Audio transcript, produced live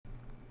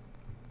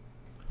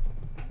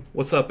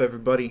What's up,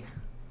 everybody?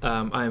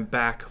 I am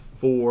back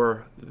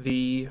for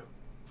the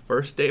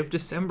first day of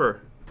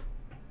December.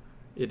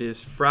 It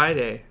is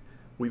Friday.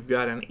 We've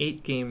got an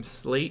 8-game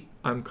slate.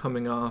 I'm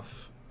coming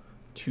off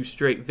 2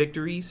 straight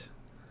victories,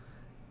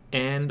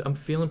 and I'm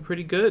feeling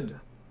pretty good.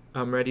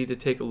 I'm ready to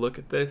take a look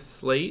at this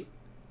slate,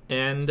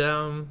 and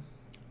I'm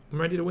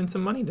ready to win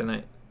some money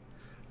tonight.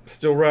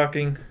 Still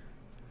rocking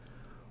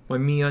my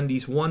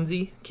MeUndies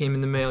onesie. Came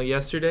in the mail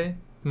yesterday.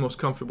 The most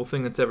comfortable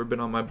thing that's ever been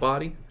on my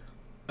body.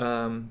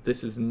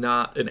 This is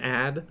not an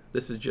ad.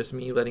 This is just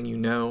me letting you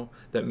know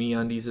that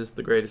MeUndies is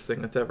the greatest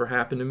thing that's ever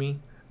happened to me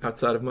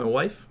outside of my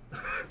wife.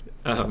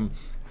 I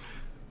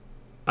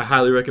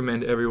highly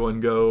recommend everyone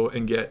go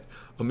and get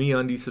a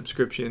MeUndies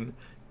subscription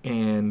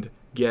and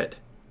get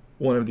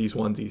one of these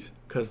onesies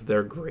because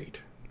they're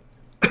great.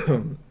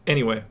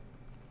 Anyway,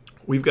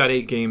 we've got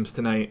 8 games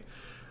tonight.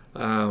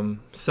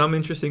 Some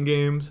interesting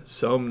games,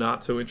 some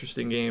not so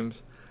interesting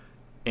games,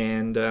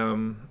 and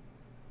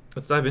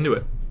let's dive into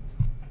it.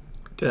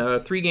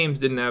 3 games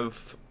didn't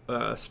have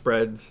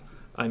spreads.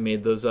 I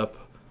made those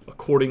up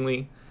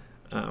accordingly,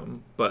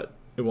 but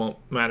it won't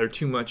matter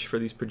too much for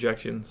these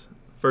projections.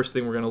 First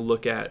thing we're going to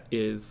look at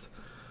is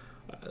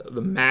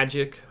the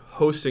Magic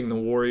hosting the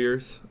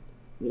Warriors.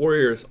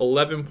 Warriors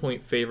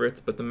 11-point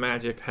favorites, but the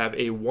Magic have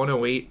a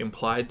 108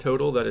 implied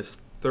total that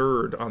is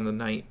 3rd on the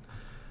night.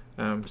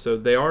 So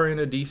they are in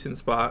a decent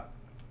spot.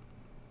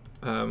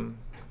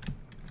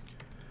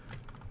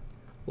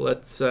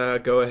 Let's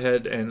go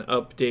ahead and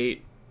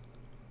update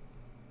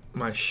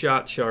my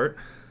shot chart,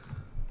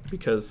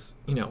 because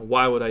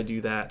why would I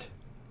do that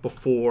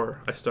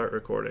before I start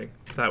recording?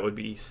 That would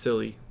be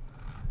silly.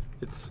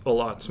 It's a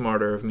lot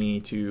smarter of me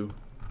to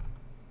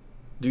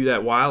do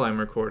that while I'm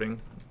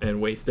recording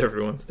and waste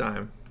everyone's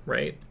time,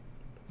 right?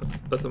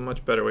 That's a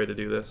much better way to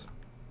do this.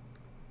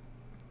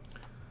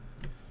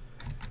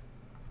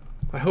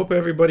 I hope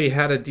everybody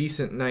had a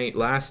decent night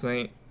last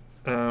night.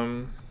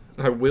 I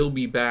will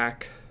be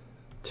back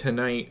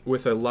tonight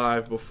with a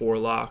live before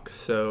lock,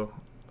 so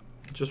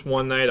just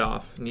one night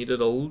off.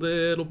 Needed a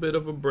little bit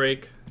of a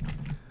break,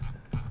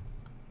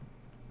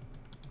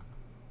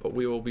 but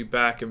we will be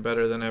back and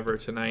better than ever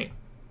tonight.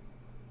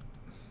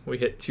 We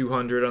hit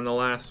 200 on the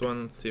last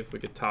one. Let's see if we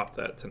could top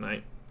that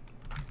tonight.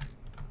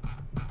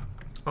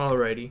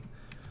 Alrighty.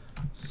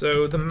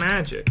 So the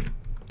Magic,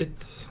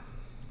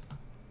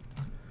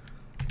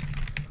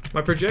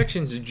 my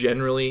projections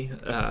generally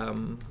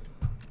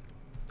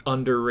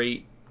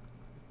underrate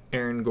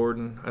Aaron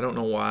Gordon. I don't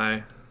know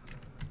why.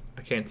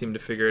 I can't seem to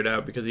figure it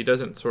out because he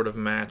doesn't sort of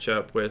match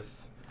up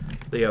with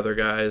the other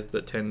guys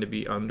that tend to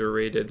be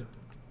underrated,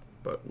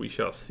 but we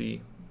shall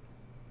see.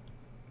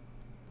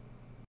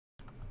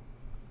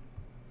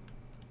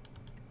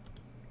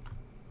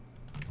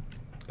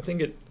 I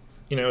think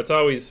it's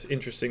always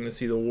interesting to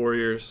see the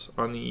Warriors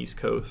on the East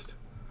Coast.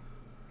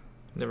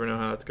 Never know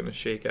how it's going to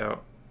shake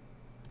out.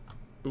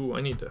 Ooh, I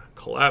need to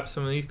collapse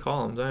some of these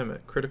columns. I am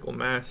at critical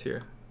mass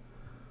here.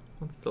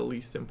 What's the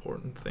least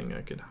important thing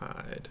I could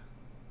hide?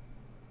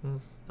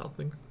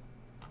 Nothing.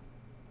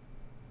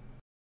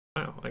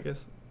 Wow, I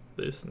guess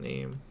this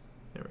name.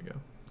 There we go.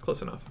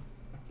 Close enough.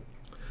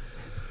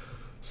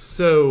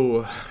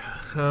 So,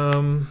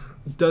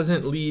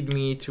 doesn't lead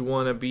me to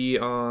want to be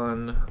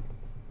on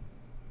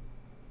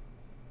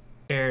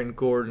Aaron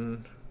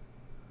Gordon.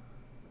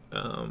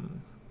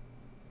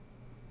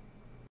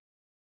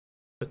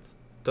 It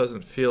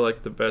doesn't feel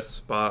like the best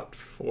spot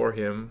for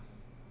him.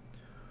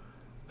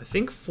 I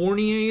think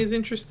Fournier is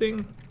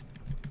interesting.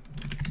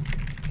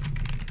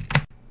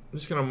 I'm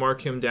just going to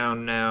mark him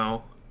down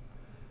now.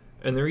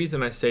 And the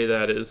reason I say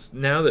that is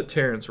now that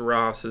Terrence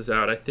Ross is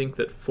out, I think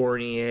that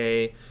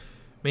Fournier,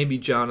 maybe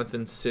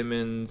Jonathan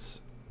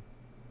Simmons,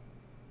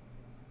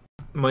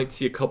 might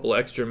see a couple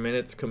extra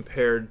minutes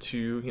compared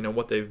to,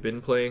 what they've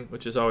been playing,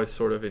 which is always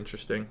sort of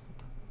interesting.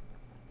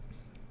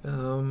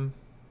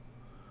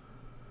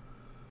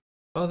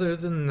 Other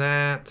than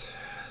that,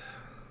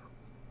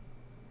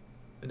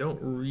 I don't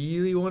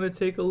really want to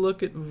take a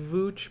look at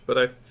Vooch, but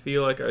I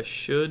feel like I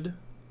should.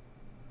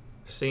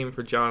 Same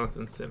for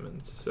Jonathan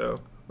Simmons. So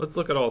let's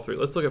look at all 3.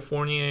 Let's look at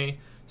Fournier,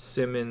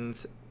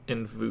 Simmons,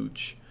 and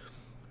Vooch.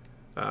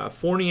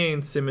 Fournier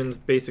and Simmons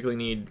basically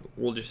need,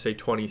 we'll just say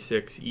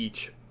 26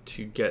 each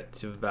to get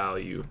to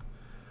value.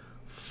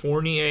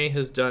 Fournier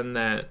has done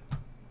that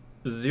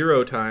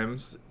 0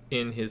 times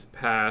in his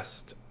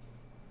past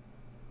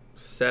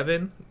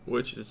 7,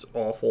 which is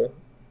awful.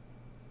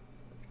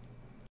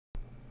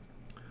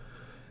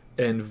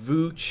 And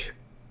Vooch,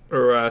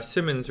 or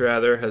Simmons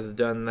rather, has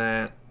done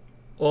that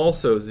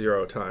also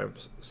 0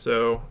 times.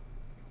 So,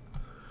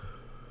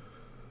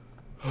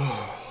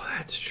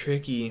 that's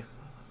tricky.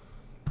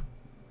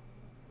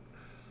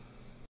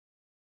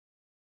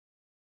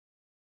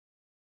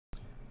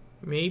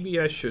 Maybe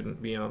I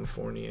shouldn't be on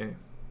Fournier.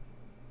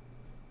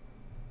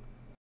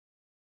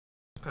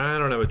 I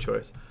don't have a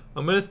choice.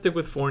 I'm gonna stick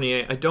with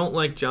Fournier. I don't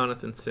like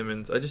Jonathan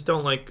Simmons. I just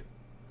don't like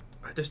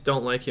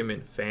him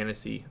in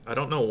fantasy. I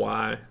don't know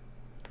why.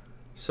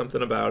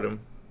 Something about him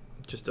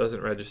just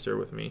doesn't register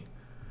with me.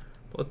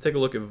 But let's take a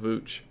look at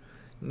Vooch.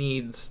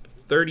 needs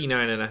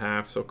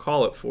 39.5, so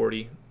call it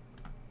 40.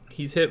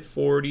 He's hit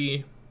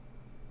 40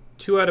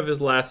 2 out of his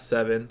last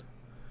 7.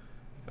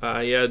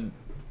 He had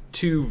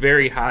 2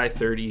 very high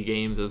 30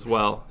 games as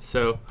well.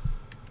 So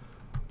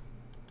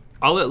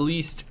I'll at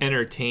least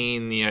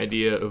entertain the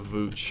idea of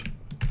Vooch.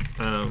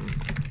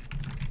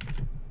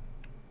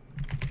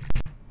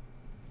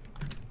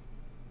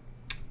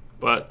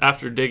 But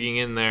after digging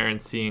in there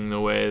and seeing the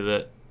way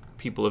that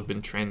people have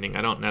been trending,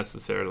 I don't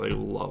necessarily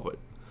love it.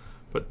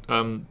 But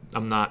I'm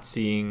not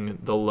seeing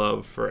the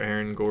love for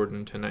Aaron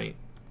Gordon tonight.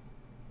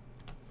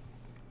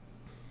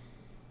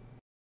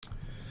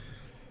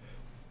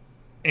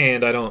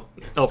 And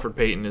Elfrid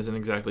Payton isn't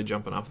exactly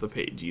jumping off the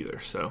page either,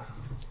 so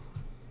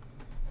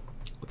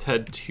let's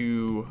head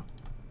to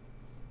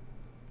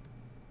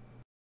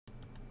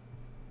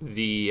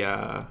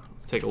let's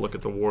take a look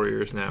at the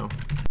Warriors now.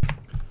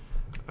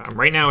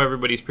 Right now,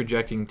 everybody's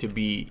projecting to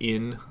be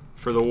in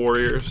for the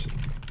Warriors,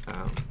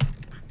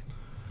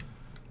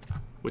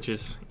 which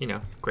is,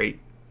 great.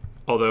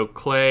 Although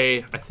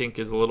Clay, I think,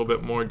 is a little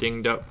bit more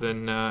dinged up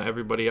than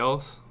everybody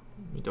else.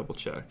 Let me double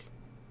check.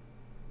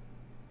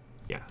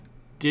 Yeah,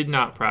 did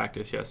not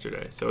practice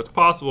yesterday, so it's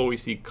possible we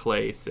see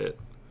Clay sit.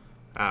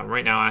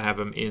 Right now, I have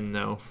him in,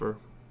 though, for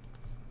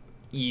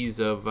ease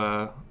of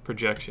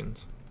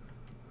projections.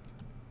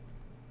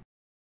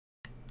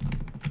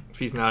 If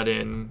he's not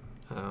in,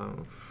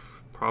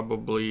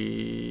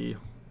 probably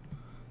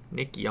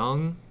Nick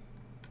Young,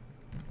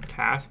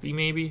 Caspi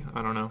maybe?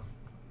 I don't know.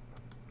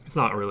 It's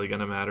not really going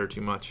to matter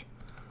too much.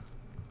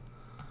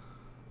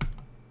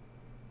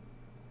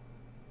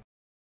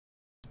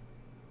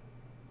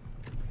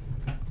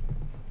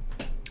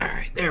 All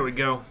right, there we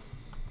go.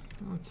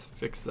 Let's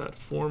fix that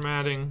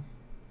formatting.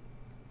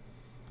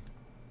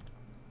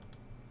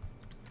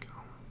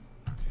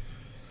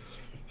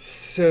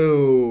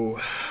 So,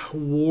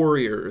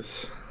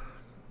 Warriors.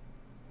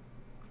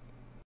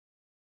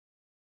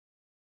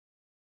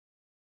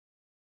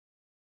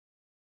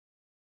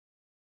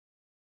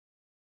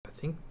 I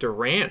think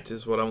Durant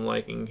is what I'm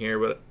liking here,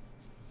 but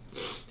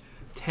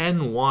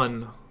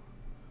 10-1.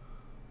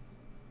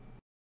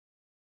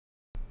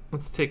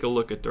 Let's take a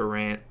look at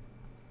Durant.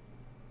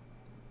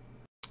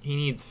 He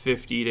needs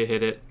 50 to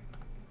hit it.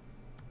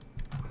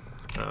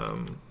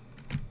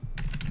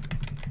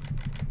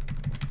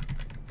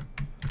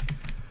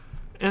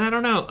 And I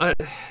don't know.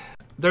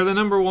 They're the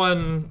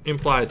 #1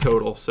 implied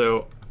total,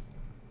 so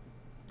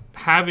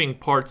having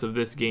parts of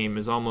this game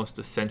is almost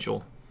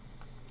essential.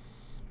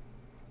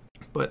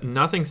 But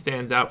nothing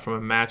stands out from a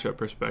matchup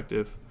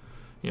perspective.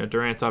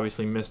 Durant's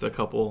obviously missed a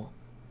couple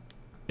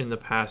in the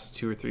past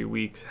 2 or 3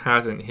 weeks.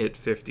 Hasn't hit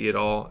 50 at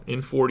all.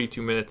 In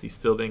 42 minutes, he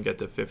still didn't get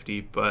to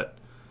 50, but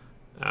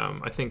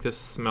I think this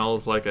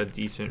smells like a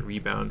decent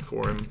rebound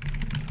for him.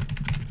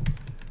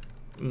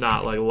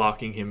 Not like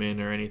locking him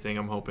in or anything.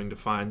 I'm hoping to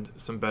find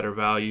some better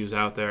values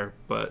out there,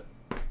 but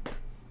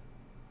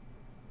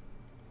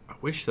I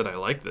wish that I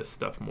liked this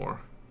stuff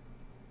more.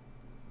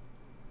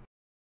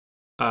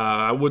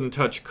 I wouldn't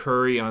touch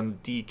Curry on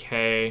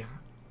DK.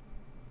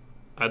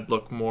 I'd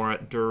look more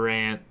at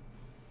Durant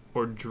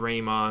or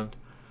Draymond.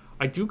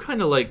 I do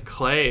kind of like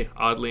Clay,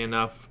 oddly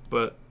enough,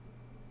 but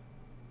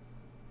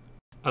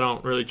I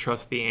don't really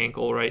trust the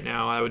ankle right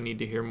now. I would need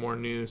to hear more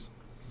news.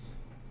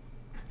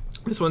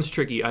 This one's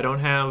tricky. I don't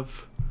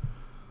have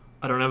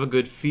a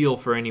good feel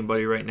for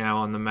anybody right now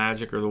on the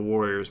Magic or the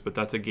Warriors, but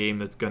that's a game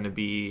that's going to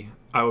be,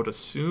 I would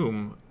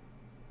assume,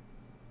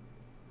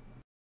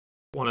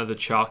 one of the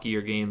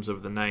chalkier games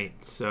of the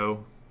night.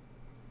 So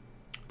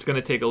it's going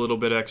to take a little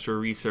bit extra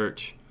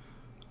research.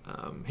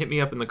 Hit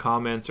me up in the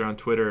comments or on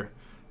Twitter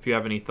if you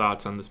have any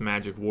thoughts on this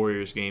Magic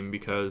Warriors game,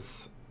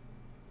 because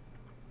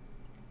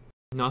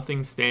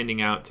nothing's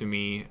standing out to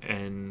me,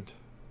 and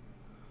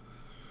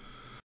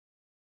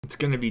it's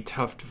going to be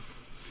tough to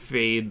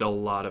fade a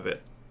lot of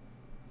it.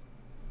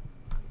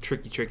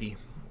 Tricky.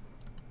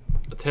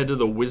 Let's head to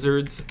the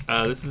Wizards.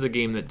 This is a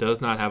game that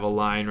does not have a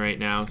line right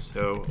now,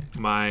 so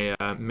my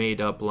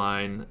made-up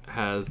line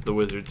has the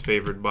Wizards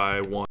favored by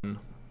 1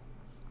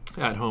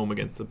 at home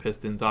against the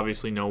Pistons.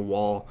 Obviously, no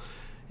Wall,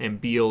 and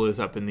Beal is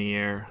up in the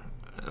air,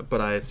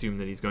 but I assume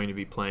that he's going to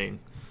be playing.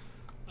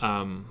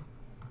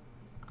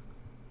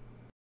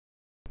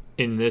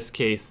 In this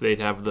case, they'd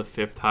have the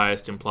 5th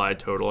highest implied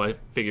total. I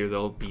figure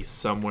they'll be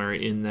somewhere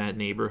in that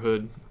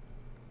neighborhood.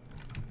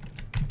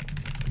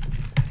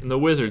 And the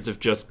Wizards have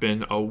just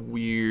been a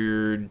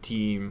weird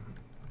team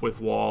with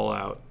Wall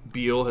out.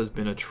 Beal has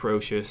been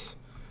atrocious.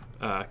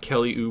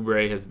 Kelly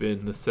Oubre has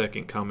been the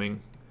second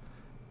coming.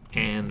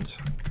 And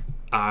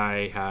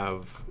I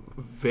have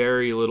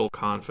very little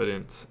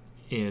confidence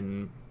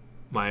in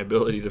my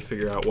ability to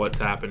figure out what's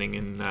happening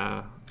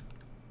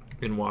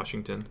in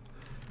Washington.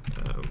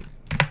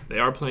 They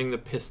are playing the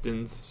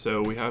Pistons,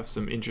 so we have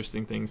some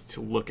interesting things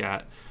to look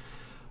at.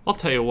 I'll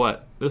tell you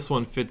what, this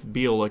one fits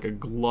Beal like a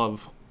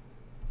glove.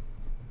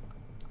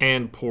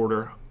 And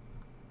Porter.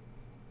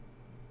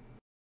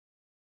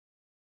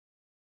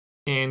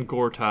 And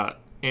Gortat.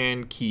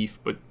 And Keefe,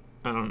 but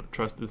I don't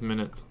trust his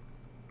minutes.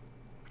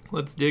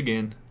 Let's dig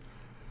in.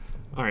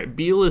 All right,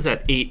 Beal is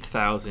at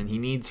 8,000. He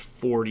needs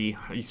 40.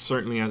 He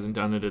certainly hasn't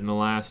done it in the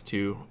last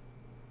two.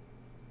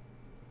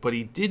 But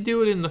he did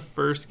do it in the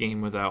first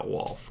game without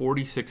Wall,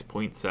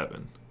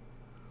 46.7.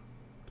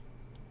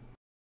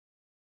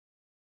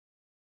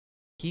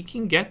 He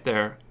can get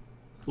there.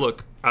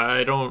 Look,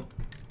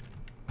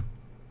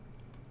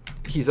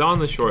 he's on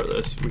the short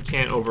list. We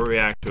can't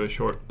overreact to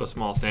a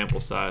small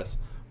sample size,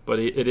 but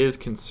it is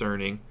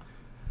concerning.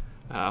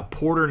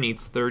 Porter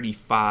needs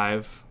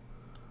 35,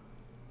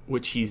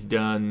 which he's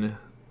done.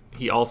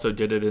 He also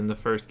did it in the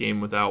first game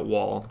without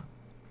Wall.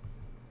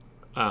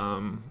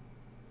 And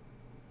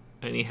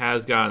he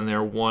has gotten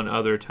there one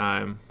other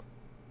time.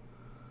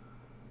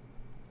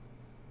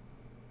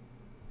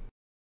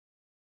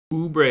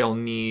 Oubre will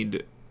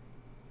need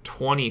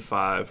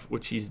 25,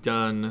 which he's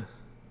done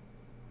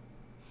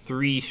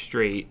 3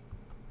 straight,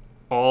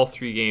 all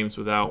 3 games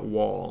without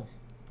Wall.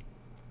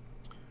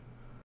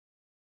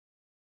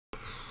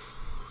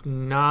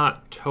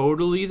 Not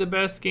totally the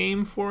best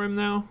game for him,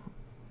 though.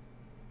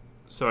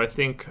 So I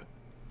think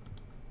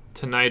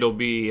tonight will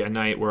be a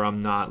night where I'm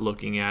not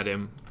looking at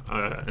him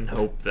and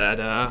hope that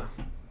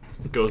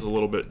it goes a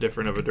little bit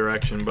different of a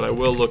direction. But I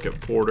will look at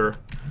Porter.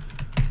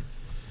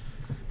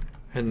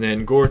 And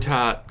then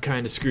Gortat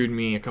kind of screwed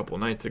me a couple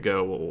nights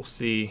ago. Well, we'll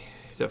see.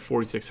 He's at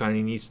 4,600.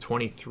 He needs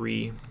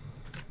 23.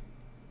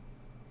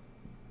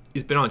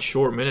 He's been on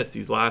short minutes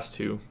these last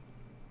two.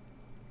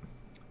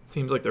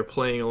 Seems like they're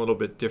playing a little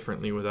bit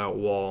differently without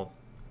Wall.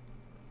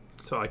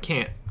 So I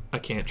can't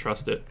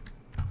trust it.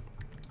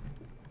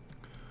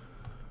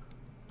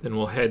 Then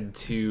we'll head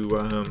to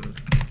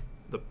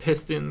the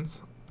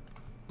Pistons.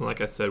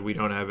 Like I said, we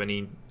don't have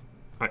any...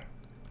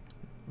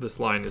 this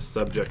line is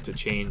subject to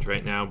change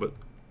right now, but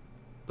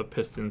the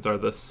Pistons are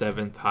the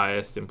 7th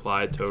highest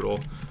implied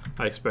total.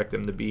 I expect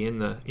them to be in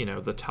the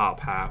the top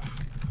half.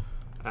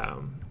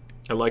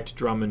 I liked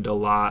Drummond a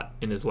lot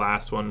in his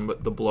last one,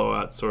 but the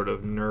blowout sort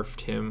of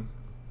nerfed him.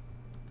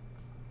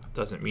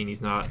 Doesn't mean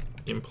he's not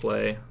in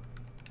play.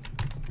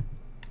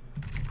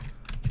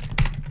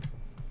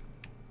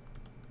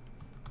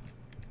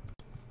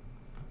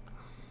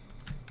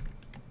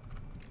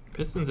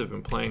 Pistons have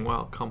been playing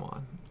well. Come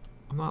on.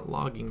 I'm not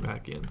logging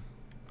back in.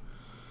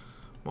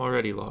 I'm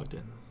already logged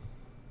in.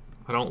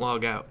 I don't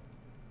log out.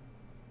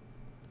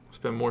 I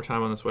spend more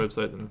time on this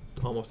website than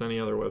almost any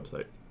other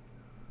website.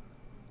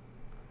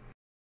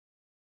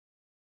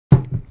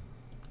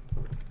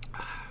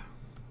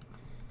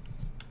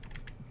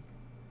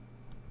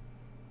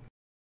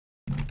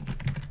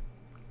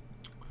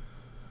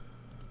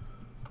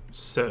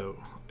 So,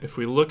 if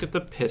we look at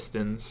the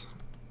Pistons,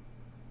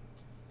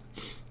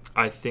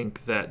 I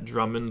think that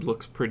Drummond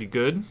looks pretty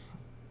good.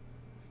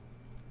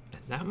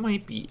 And that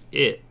might be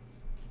it.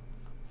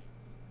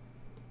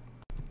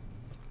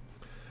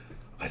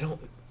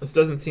 This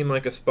doesn't seem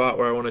like a spot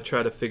where I want to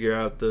try to figure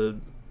out the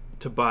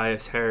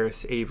Tobias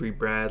Harris, Avery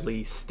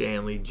Bradley,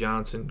 Stanley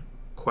Johnson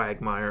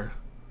quagmire.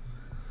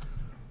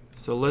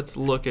 So let's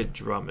look at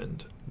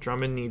Drummond.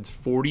 Drummond needs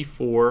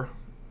 44.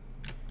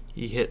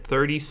 He hit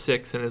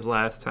 36 in his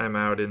last time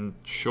out in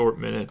short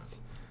minutes.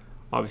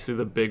 Obviously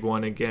the big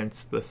one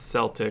against the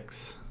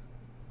Celtics.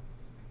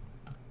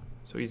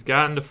 So he's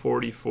gotten to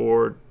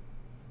 44,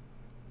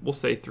 we'll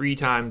say 3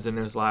 times in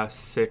his last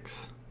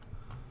 6.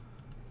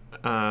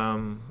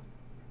 I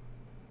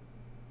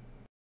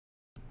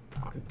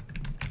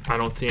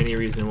don't see any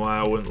reason why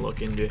I wouldn't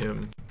look into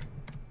him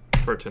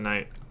for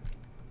tonight.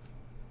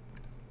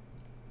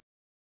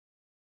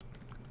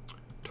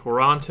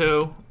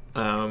 Toronto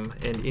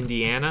and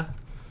Indiana.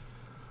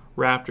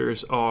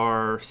 Raptors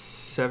are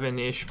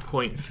 7-ish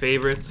point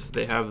favorites.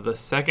 They have the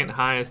 2nd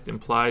highest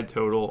implied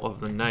total of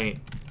the night,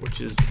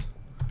 which is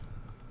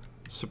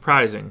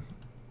surprising.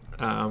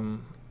 I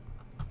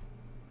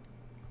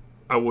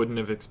wouldn't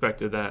have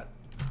expected that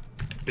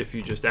if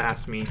you just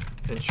asked me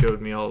and showed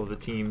me all of the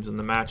teams and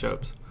the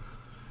matchups.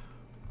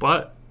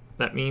 But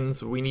that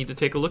means we need to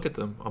take a look at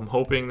them. I'm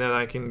hoping that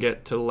I can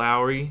get to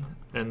Lowry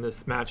and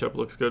this matchup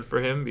looks good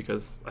for him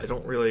because I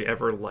don't really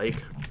ever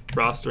like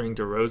rostering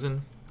DeRozan.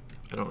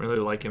 I don't really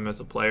like him as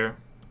a player.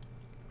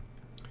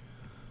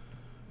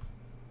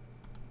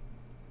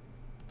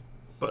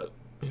 But,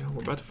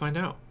 we're about to find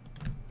out.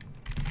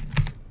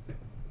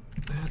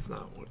 That's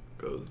not what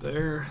goes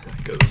there.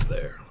 That goes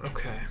there.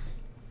 Okay.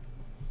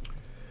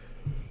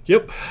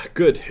 Yep,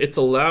 good. It's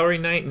a Lowry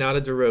night, not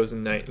a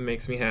DeRozan night. It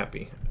makes me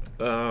happy.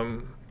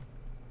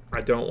 I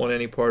don't want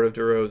any part of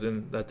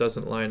DeRozan. That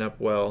doesn't line up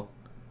well.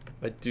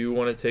 I do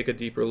want to take a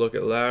deeper look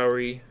at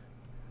Lowry.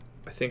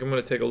 I think I'm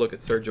going to take a look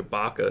at Serge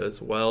Ibaka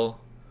as well.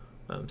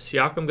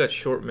 Siakam got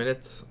short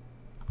minutes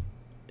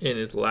in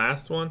his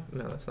last one.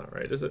 No, that's not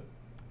right, is it?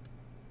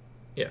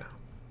 Yeah,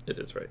 it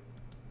is right.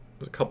 It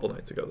was a couple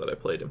nights ago that I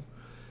played him.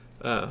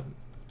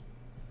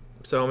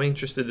 So I'm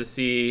interested to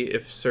see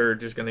if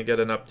Serge is going to get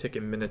an uptick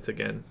in minutes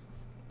again.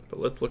 But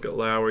let's look at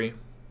Lowry,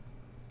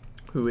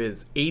 who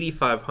is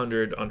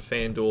 8,500 on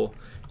FanDuel,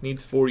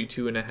 needs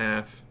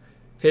 42.5.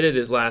 Hit it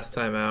his last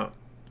time out.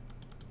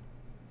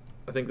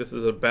 I think this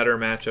is a better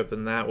matchup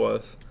than that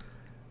was.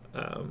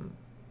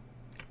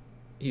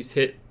 he's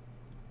hit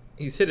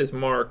his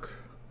mark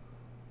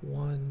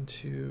 1,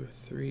 2,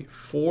 3,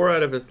 4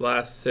 out of his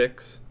last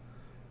 6.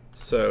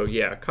 So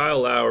yeah,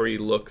 Kyle Lowry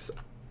looks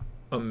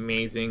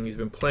amazing. He's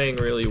been playing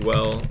really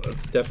well.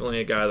 It's definitely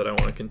a guy that I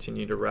want to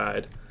continue to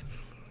ride.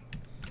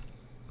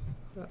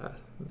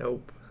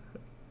 Nope.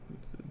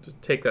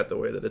 Just take that the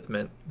way that it's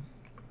meant.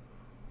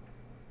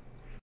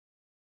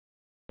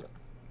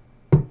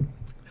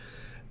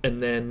 And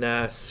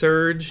then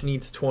Serge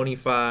needs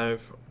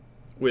 25,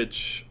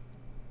 which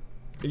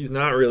he's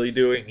not really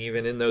doing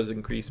even in those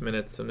increased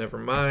minutes, so never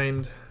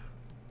mind.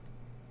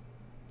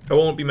 I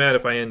won't be mad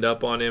if I end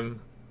up on him,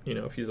 you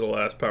know, if he's the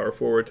last power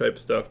forward type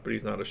stuff, but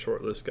he's not a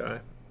short list guy.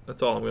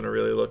 That's all I'm going to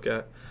really look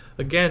at.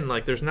 Again,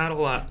 like, there's not a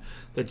lot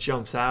that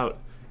jumps out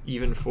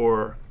even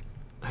for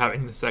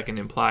having the second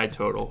implied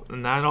total,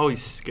 and that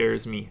always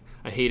scares me.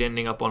 I hate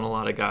ending up on a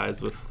lot of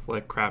guys with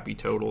like crappy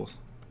totals.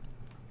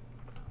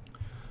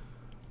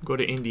 Go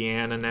to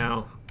Indiana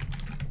now.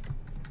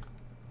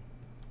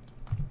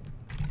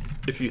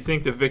 If you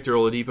think that Victor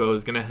Oladipo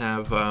is going to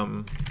have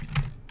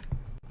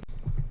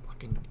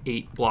fucking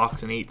 8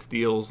 blocks and 8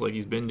 steals like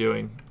he's been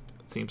doing,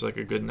 it seems like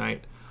a good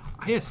night.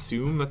 I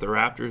assume that the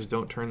Raptors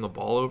don't turn the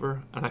ball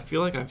over, and I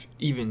feel like I've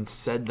even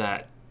said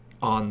that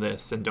on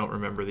this and don't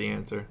remember the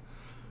answer.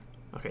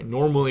 Okay,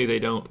 normally they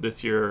don't.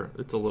 This year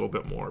it's a little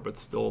bit more, but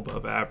still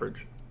above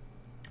average.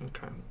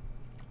 Okay.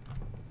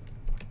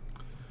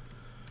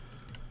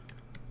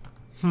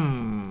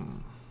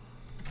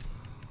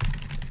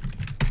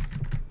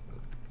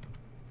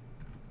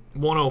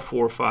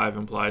 104.5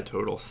 implied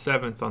total,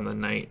 7th on the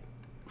night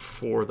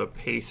for the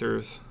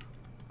Pacers.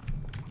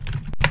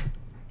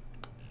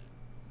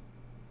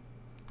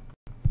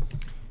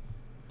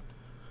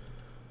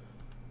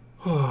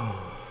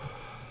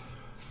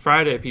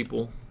 Friday,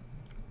 people.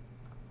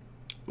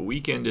 The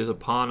weekend is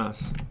upon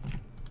us.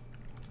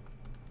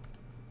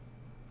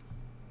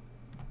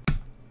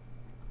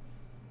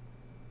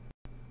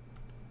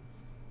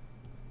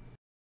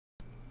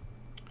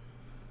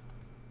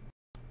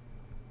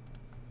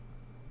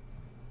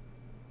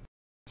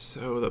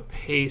 So the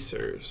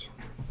Pacers.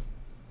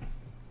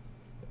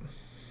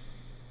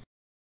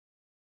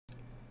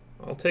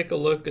 I'll take a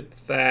look at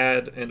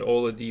Thad and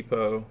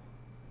Oladipo.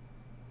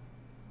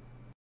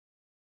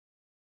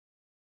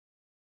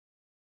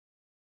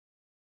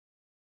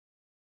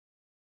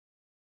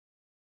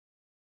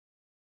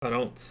 I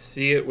don't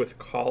see it with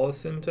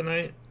Collison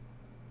tonight.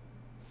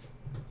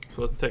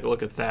 So let's take a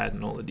look at Thad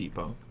and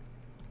Oladipo.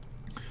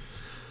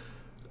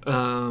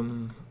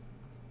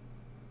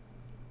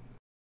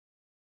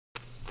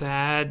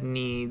 Thad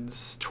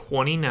needs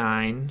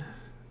 29.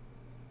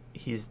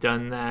 He's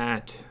done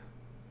that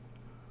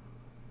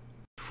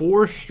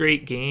 4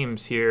 straight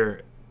games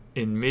here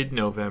in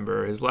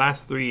mid-November. His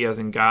last 3 he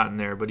hasn't gotten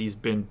there, but he's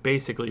been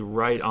basically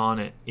right on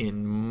it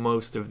in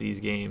most of these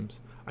games.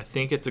 I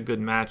think it's a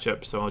good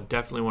matchup, so I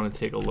definitely want to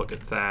take a look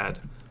at Thad.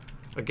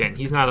 Again,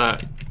 he's not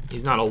a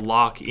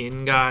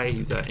lock-in guy.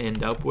 He's a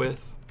end up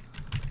with.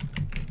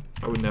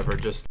 I would never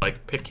just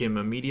like pick him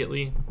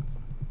immediately.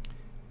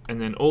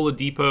 And then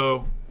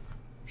Oladipo,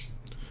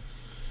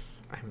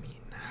 I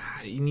mean,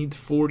 he needs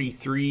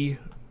 43,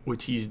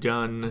 which he's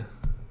done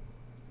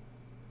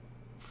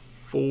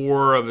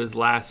 4 of his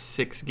last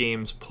 6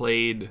 games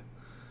played.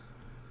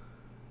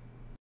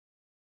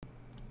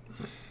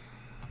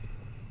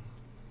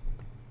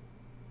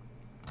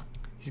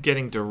 He's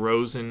getting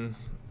DeRozan,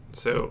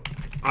 so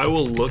I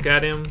will look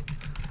at him.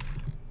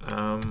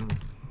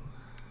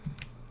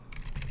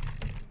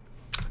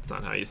 That's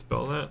not how you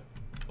spell that.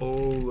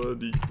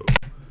 Oladipo.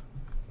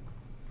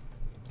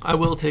 I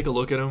will take a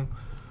look at him.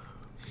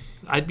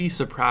 I'd be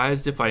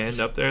surprised if I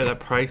end up there. That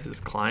price is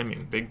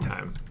climbing big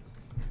time.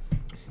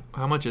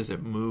 How much has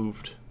it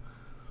moved?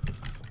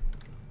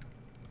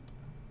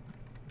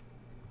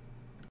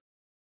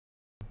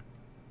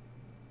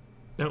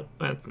 Nope,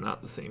 that's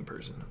not the same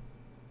person.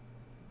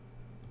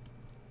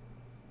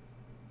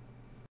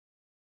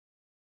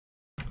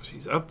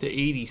 She's up to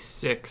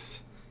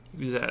 86.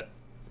 He was at,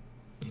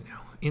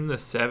 in the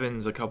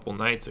 7s a couple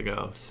nights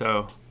ago.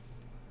 So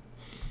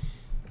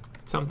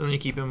something to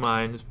keep in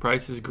mind. His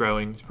price is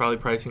growing. He's probably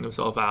pricing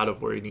himself out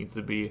of where he needs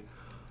to be.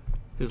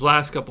 His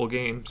last couple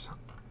games,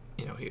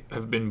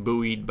 have been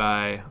buoyed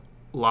by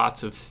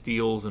lots of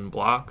steals and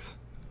blocks.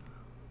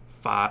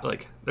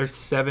 There's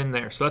 7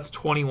 there. So that's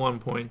 21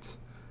 points.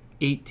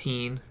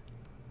 18.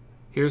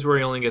 Here's where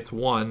he only gets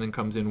 1 and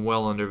comes in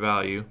well under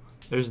value.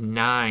 There's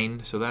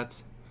 9, so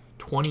that's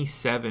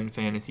 27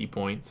 fantasy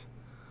points.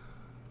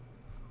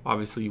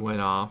 Obviously, he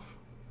went off.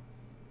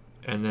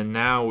 And then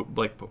now,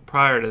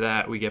 prior to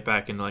that, we get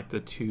back into the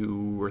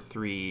 2 or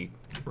 3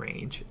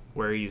 range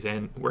where he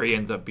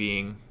ends up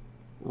being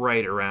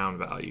right around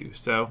value.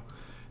 So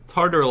it's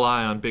hard to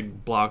rely on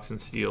big blocks and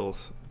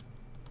steals,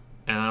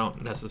 and I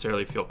don't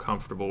necessarily feel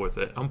comfortable with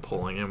it. I'm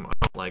pulling him. I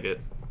don't like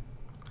it.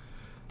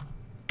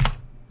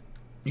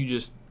 You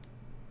just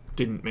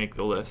didn't make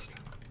the list.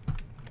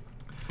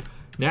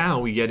 Now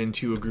we get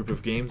into a group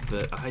of games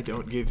that I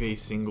don't give a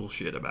single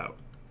shit about.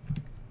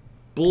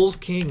 Bulls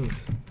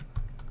Kings.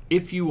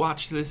 if you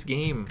watch this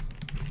game,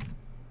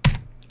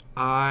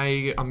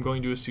 I'm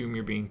going to assume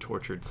you're being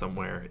tortured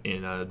somewhere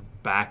in a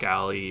back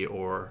alley,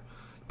 or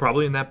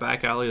probably in that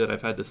back alley that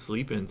I've had to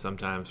sleep in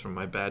sometimes from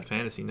my bad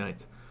fantasy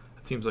nights.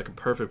 It seems like a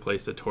perfect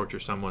place to torture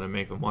someone and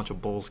make them watch a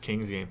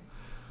Bulls-Kings game.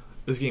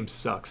 This game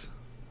sucks.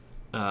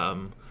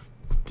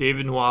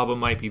 David Nwaba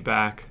might be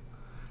back.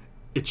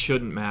 It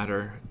shouldn't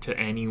matter to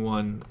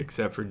anyone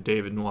except for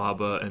David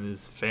Nwaba and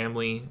his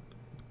family,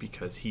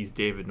 because he's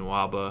David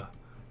Nwaba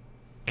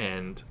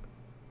and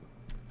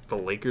the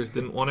Lakers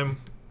didn't want him.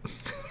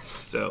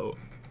 So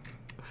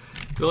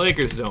the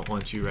Lakers don't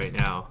want you right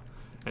now,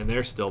 and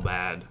they're still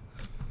bad.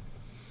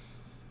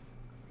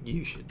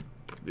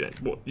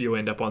 You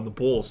end up on the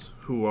Bulls,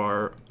 who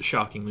are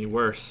shockingly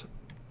worse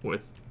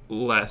with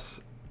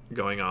less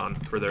going on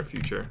for their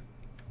future.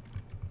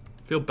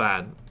 Feel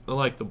bad. I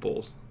like the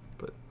Bulls,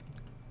 but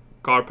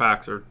guard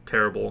packs are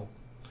terrible,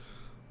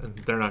 and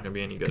they're not going to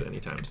be any good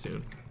anytime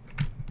soon.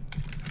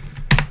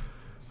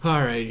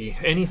 Alrighty,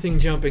 anything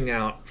jumping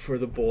out for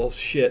the Bulls?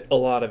 Shit, a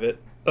lot of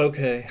it.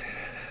 Okay,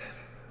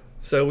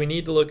 so we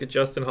need to look at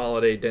Justin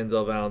Holiday,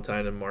 Denzel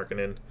Valentine, and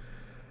Markkanen,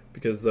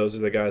 because those are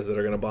the guys that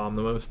are going to bomb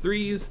the most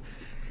threes,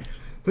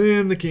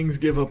 and the Kings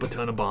give up a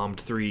ton of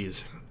bombed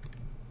threes.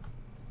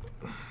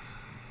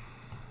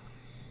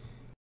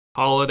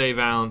 Holiday,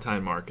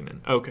 Valentine, Markkanen.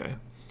 Okay.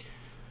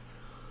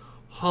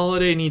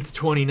 Holiday needs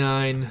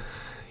 29.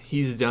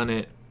 He's done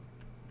it.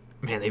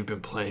 Man, they've been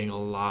playing a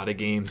lot of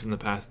games in the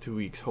past 2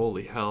 weeks.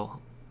 Holy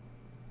hell.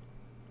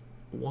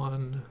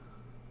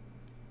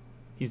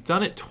 He's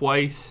done it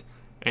twice,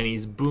 and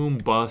he's boom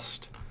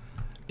bust.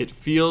 It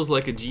feels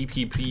like a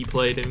GPP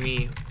play to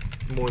me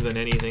more than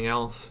anything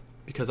else,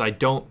 because I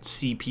don't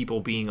see people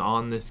being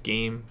on this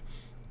game.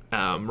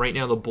 Right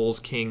now, the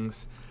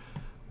Bulls-Kings,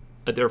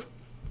 they're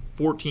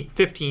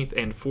 15th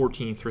and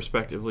 14th,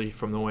 respectively,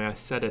 from the way I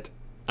said it,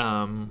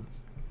 out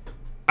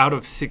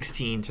of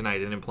 16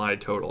 tonight in implied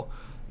total.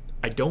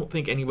 I don't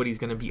think anybody's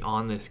going to be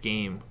on this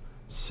game,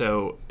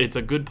 so it's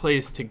a good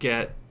place to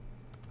get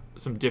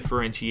some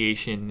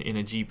differentiation in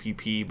a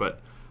GPP, but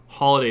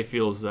Holiday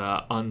feels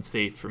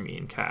unsafe for me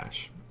in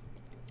cash.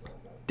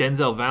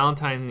 Denzel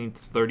Valentine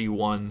needs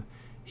 31.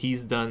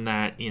 He's done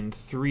that in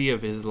 3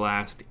 of his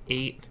last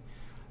 8.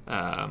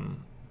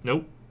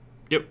 Nope.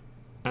 Yep,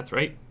 that's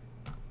right.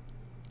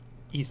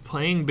 He's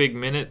playing big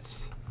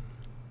minutes.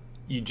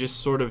 You just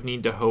sort of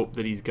need to hope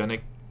that he's going to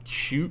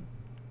shoot.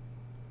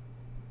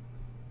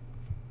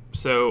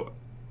 So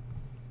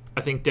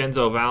I think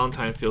Denzel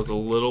Valentine feels a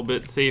little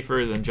bit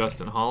safer than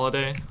Justin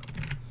Holiday.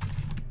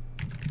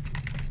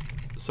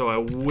 So I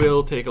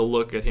will take a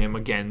look at him.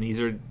 Again,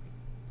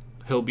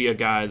 he'll be a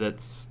guy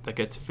that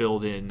gets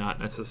filled in, not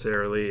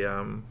necessarily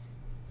a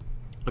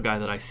guy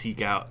that I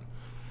seek out.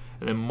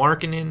 And then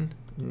Markkanen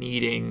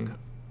needing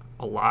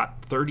a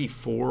lot,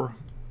 34.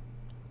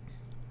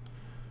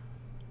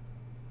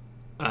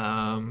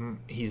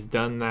 He's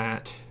done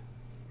that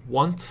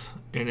once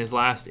in his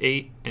last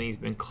 8, and he's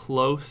been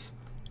close.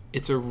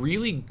 It's a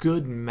really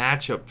good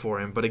matchup for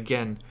him, but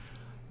again,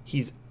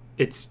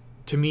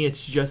 to me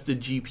it's just a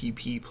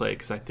GPP play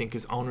because I think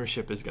his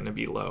ownership is going to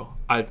be low.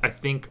 I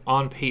think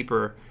on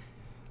paper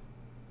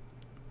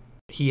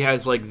he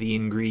has like the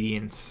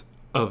ingredients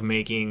of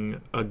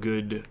making a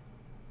good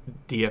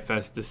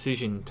DFS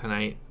decision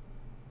tonight,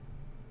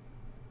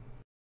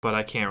 but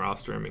I can't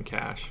roster him in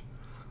cash.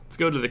 Let's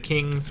go to the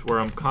Kings,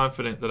 where I'm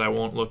confident that I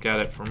won't look at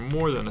it for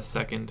more than a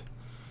second.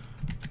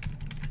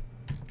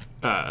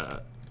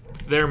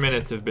 Their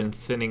minutes have been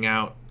thinning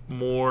out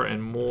more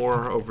and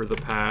more over the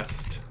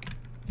past...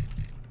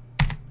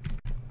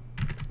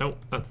 Nope,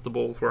 that's the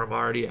Bulls where I'm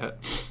already at.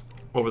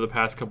 Over the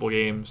past couple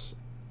games.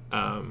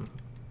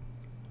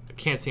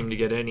 Can't seem to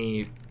get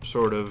any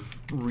sort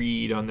of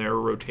read on their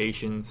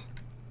rotations.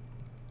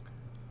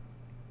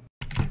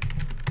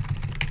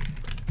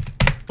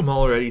 I'm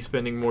already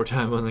spending more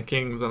time on the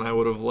Kings than I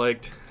would have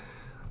liked.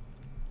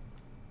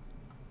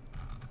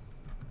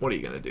 What are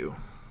you going to do?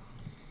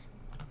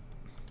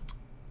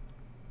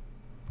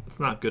 It's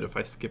not good if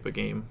I skip a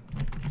game,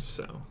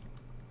 so...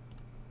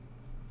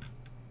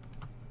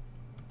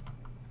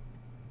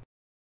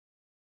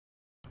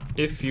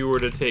 If you were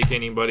to take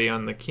anybody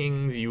on the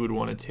Kings, you would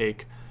want to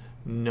take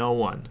no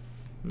one.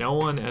 No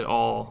one at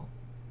all.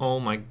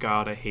 Oh my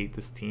god, I hate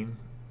this team.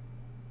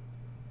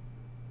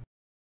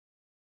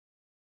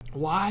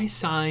 Why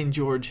sign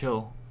George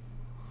Hill?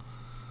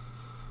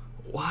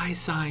 Why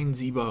sign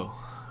Zebo?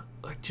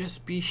 Like,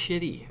 just be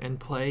shitty and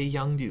play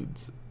young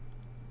dudes.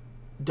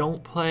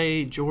 Don't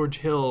play George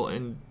Hill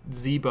and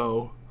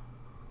Zebo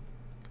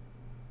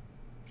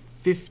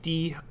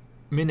 50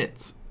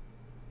 minutes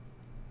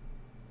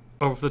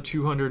of the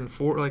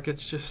 204. Like,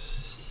 it's just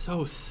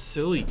so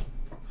silly.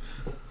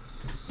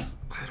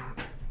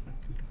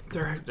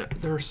 There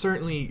are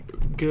certainly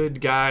good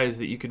guys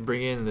that you could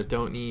bring in that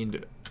don't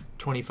need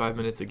 25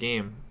 minutes a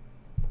game.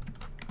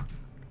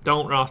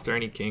 Don't roster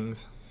any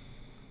Kings.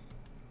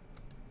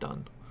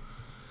 Done.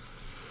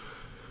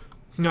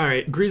 All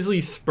right,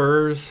 Grizzlies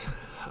Spurs.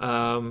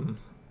 I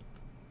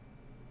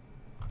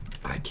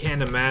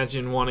can't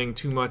imagine wanting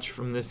too much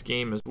from this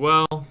game as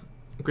well.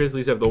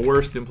 Grizzlies have the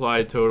worst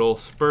implied total.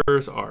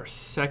 Spurs are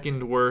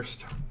second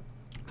worst.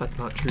 That's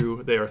not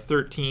true. They are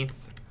 13th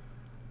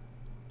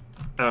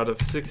out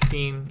of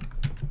 16.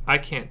 I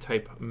can't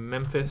type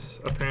Memphis,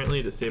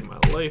 apparently, to save my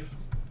life.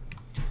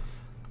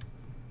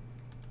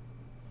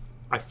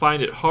 I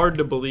find it hard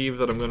to believe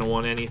that I'm going to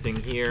want anything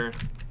here.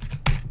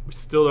 We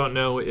still don't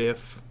know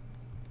if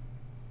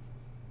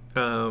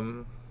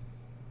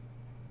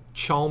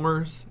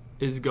Chalmers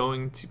is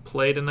going to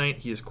play tonight.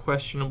 He is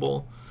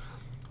questionable.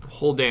 The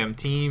whole damn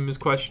team is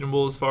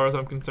questionable as far as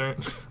I'm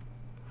concerned.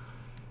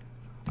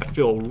 I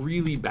feel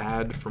really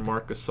bad for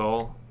Marc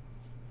Gasol.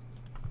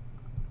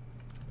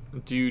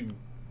 Dude,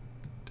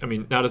 I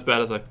mean, not as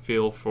bad as I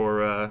feel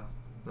for, I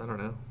don't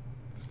know,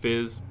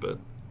 Fizz, but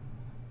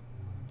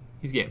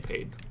he's getting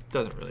paid.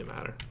 Doesn't really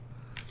matter.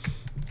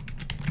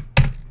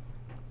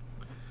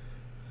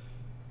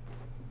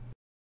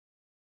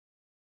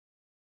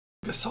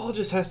 Gasol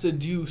just has to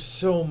do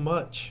so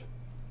much.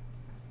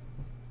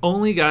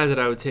 Only guy that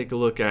I would take a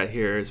look at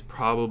here is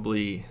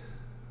probably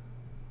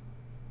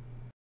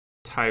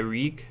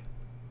Tyreek.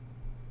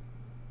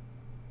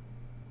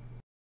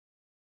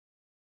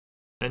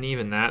 And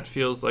even that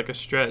feels like a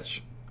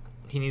stretch.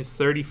 He needs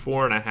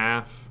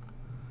 34.5.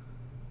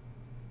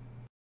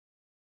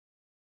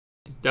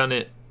 He's done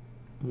it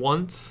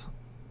once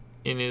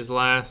in his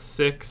last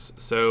 6,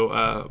 so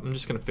I'm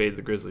just going to fade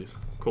the Grizzlies.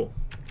 Cool.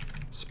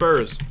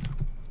 Spurs.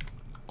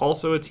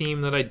 Also a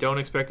team that I don't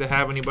expect to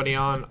have anybody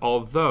on,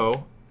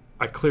 although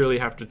I clearly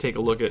have to take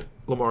a look at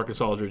LaMarcus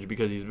Aldridge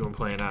because he's been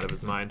playing out of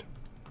his mind.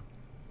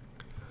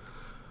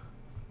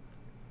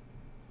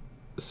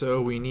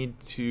 So we need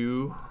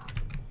to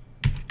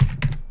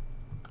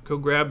go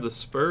grab the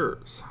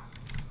Spurs.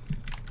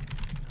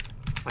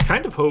 I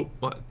kind of hope...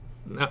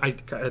 No, I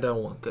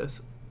don't want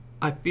this.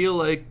 I feel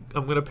like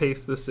I'm going to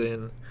paste this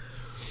in,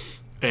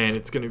 and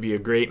it's going to be a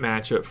great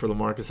matchup for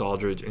LaMarcus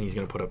Aldridge, and he's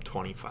going to put up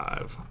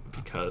 25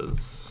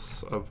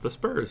 because of the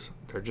Spurs.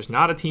 They're just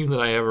not a team that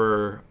I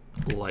ever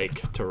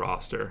like to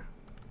roster.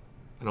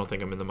 I don't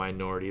think I'm in the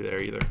minority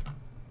there either.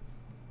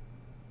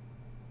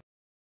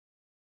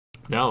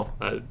 No,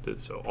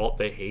 so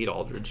they hate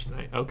Aldridge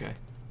tonight. Okay.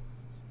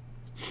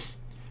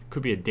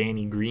 Could be a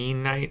Danny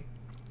Green night.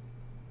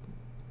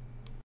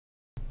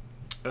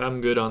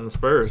 I'm good on the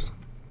Spurs.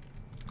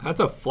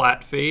 That's a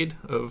flat fade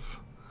of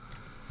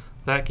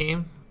that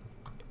game.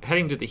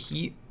 Heading to the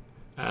Heat.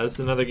 This is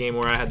another game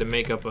where I had to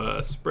make up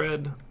a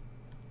spread.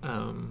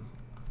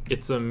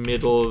 It's a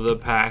middle of the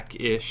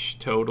pack-ish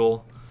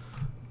total.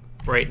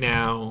 Right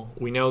now,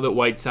 we know that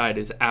Whiteside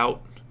is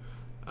out.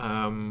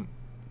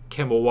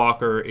 Kemba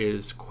Walker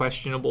is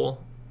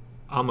questionable.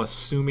 I'm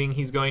assuming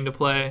he's going to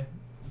play.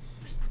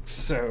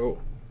 So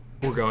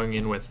we're going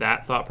in with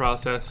that thought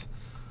process.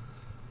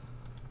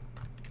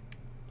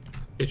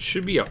 It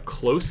should be a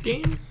close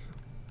game,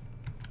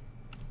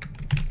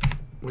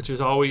 which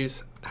is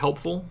always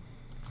helpful.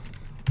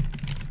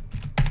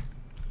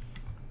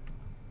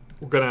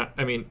 We're gonna,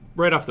 I mean,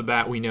 right off the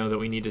bat, we know that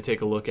we need to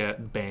take a look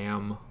at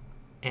Bam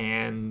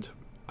and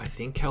I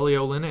think Kelly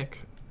Olynyk.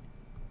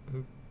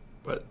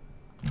 But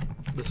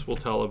this will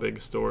tell a big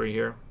story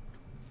here.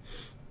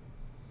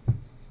 I'm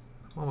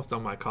almost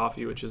on my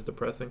coffee, which is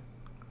depressing.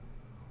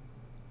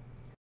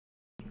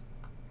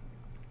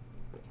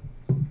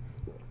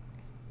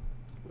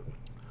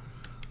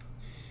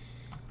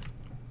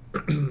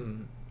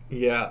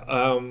 Yeah.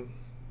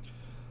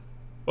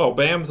 Well,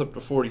 Bam's up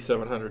to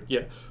 4,700.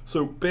 Yeah.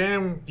 So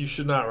Bam, you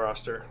should not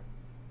roster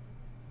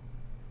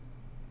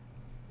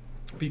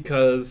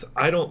because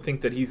I don't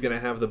think that he's going to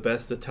have the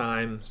best of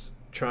times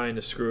trying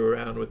to screw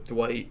around with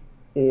Dwight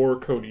or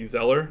Cody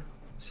Zeller.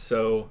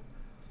 So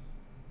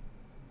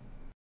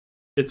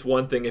it's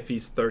one thing if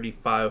he's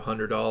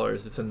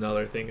 $3,500. It's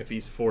another thing if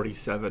he's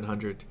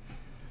 $4,700.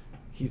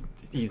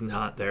 He's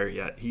not there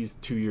yet. He's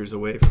 2 years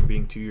away from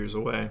being 2 years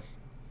away.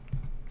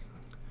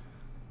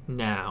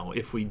 Now,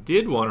 if we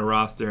did want to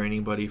roster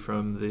anybody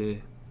from the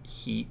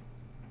Heat,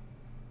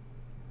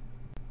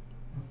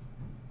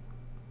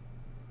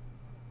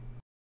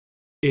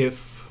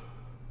 if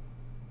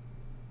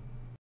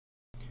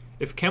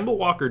Kemba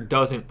Walker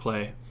doesn't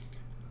play,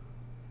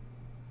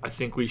 I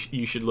think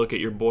you should look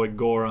at your boy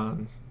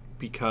Goran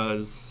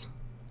because,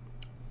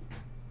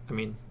 I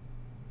mean,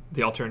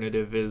 the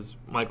alternative is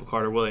Michael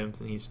Carter-Williams,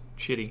 and he's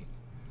shitty.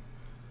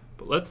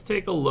 But let's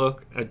take a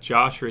look at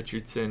Josh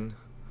Richardson.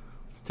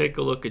 Let's take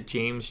a look at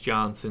James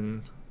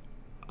Johnson.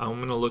 I'm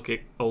going to look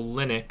at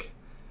Olynyk.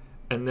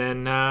 And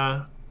then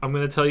I'm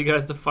going to tell you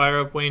guys to fire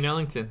up Wayne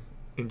Ellington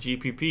in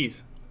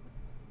GPPs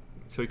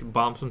so he can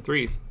bomb some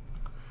threes.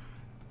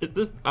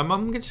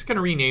 I'm just going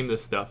to rename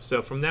this stuff.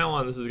 So from now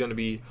on, this is going to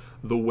be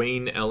the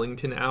Wayne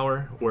Ellington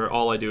Hour, where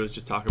all I do is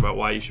just talk about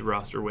why you should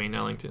roster Wayne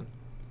Ellington.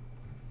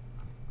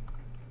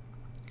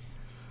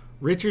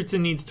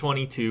 Richardson needs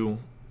 22.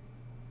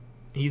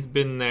 He's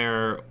been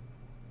there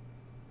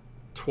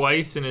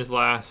twice in his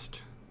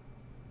last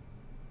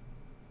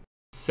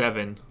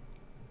 7.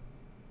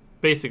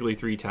 Basically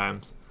 3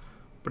 times.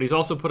 but he's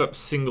also put up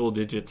single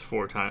digits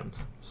 4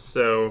 times.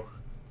 So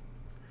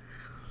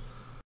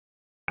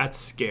that's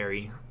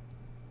scary.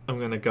 I'm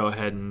going to go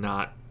ahead and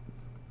not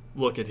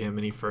look at him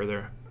any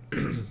further.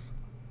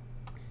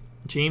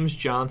 James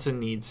Johnson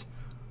needs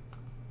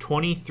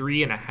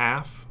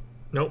 23.5.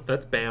 Nope,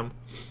 that's Bam.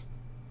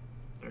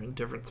 They're in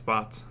different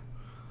spots.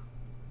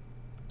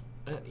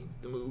 That needs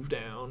to move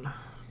down.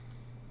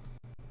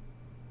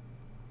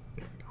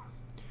 There we go.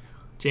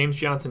 James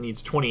Johnson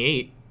needs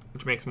 28,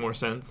 which makes more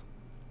sense.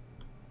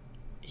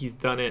 He's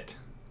done it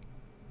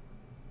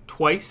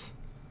twice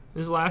in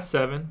his last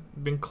 7.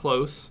 Been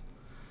close.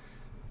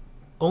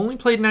 Only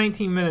played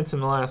 19 minutes in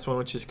the last one,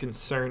 which is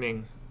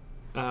concerning.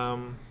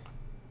 And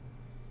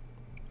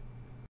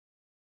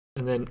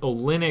then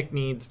Olynyk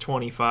needs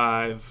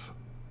 25,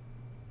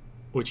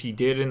 which he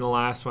did in the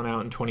last one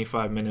out in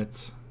 25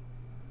 minutes.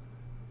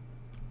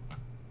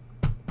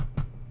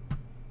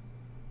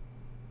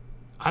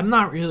 I'm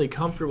not really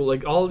comfortable.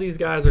 Like, all of these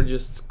guys are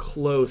just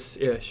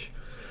close-ish.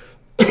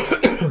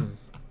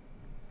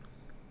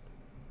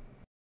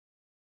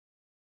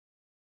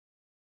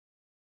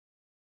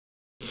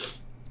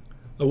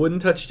 I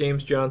wouldn't touch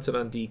James Johnson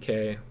on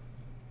DK.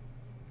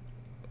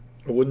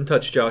 I wouldn't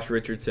touch Josh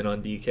Richardson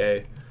on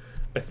DK.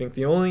 I think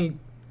the only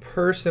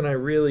person I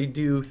really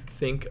do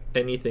think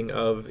anything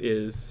of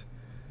is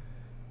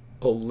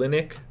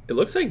Olynyk. It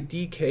looks like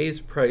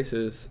DK's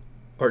prices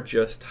are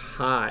just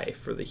high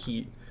for the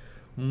Heat.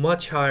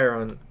 Much higher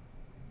on,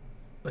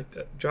 like,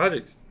 that.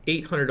 Dragic's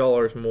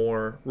 $800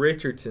 more.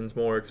 Richardson's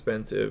more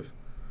expensive.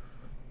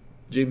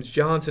 James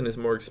Johnson is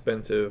more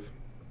expensive.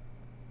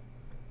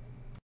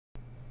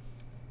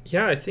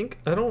 Yeah,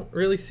 I don't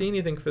really see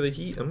anything for the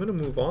Heat. I'm going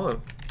to move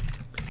on.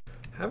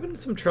 Having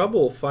some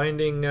trouble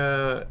finding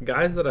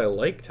guys that I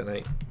like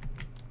tonight.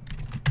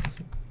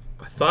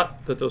 I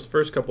thought that those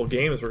first couple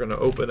games were going to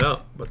open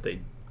up, but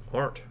they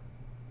aren't.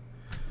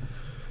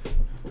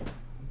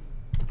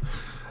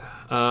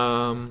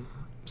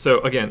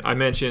 So again, I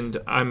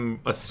mentioned I'm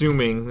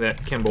assuming that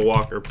Kemba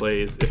Walker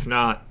plays. If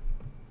not,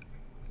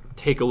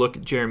 take a look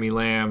at Jeremy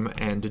Lamb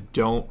and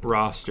don't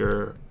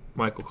roster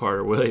Michael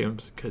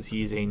Carter-Williams because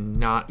he's a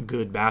not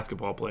good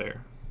basketball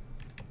player.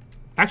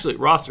 Actually,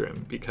 roster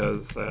him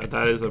because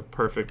that is a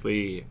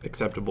perfectly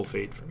acceptable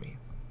fade for me.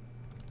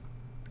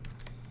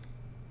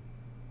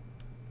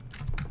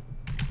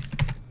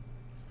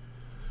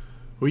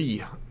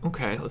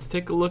 Okay, let's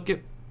take a look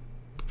at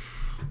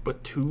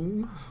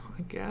Batum,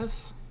 I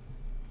guess.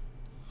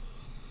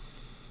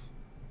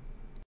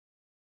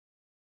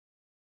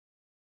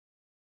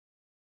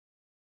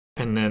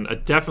 And then I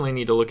definitely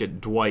need to look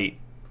at Dwight.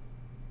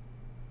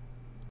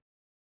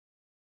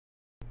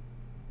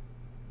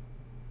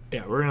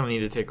 Yeah, we're going to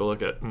need to take a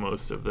look at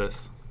most of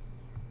this.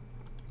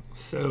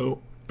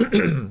 So,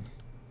 let's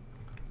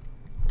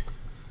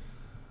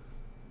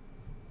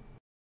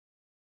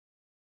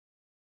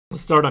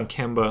start on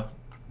Kemba.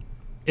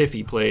 If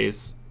he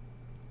plays,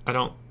 I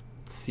don't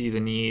see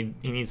the need.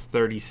 He needs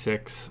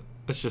 36.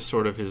 That's just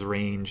sort of his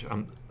range.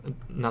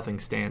 Nothing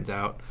stands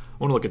out. I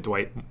want to look at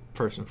Dwight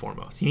first and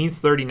foremost. He needs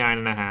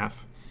 39.5.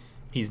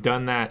 He's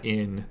done that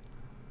in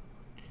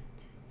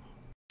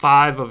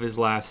 5 of his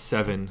last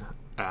 7.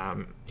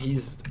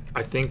 He's,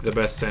 I think, the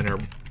best center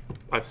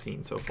I've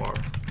seen so far.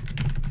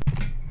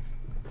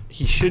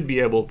 He should be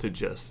able to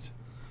just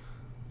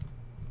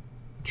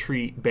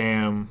treat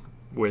Bam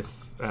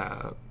with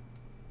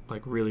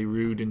like really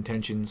rude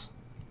intentions.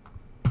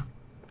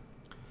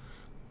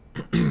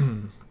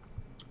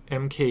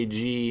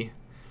 MKG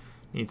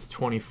needs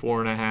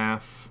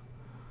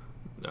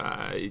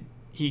 24.5.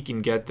 He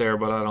can get there,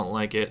 but I don't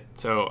like it.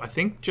 So I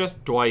think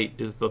just Dwight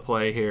is the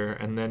play here.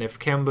 And then if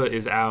Kemba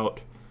is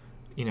out,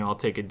 I'll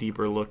take a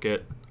deeper look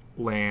at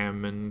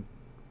Lamb and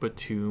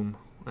Batum.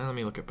 Let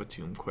me look at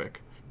Batum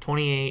quick.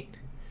 28.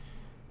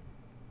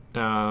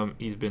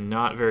 He's been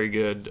not very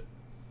good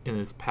in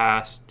his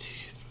past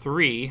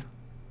 3,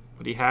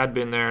 but he had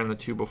been there in the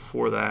 2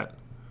 before that.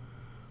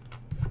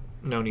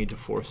 No need to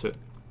force it.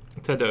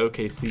 Let's head to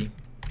OKC.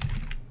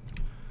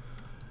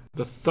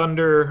 The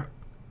Thunder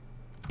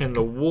and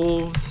the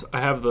Wolves.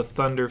 I have the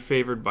Thunder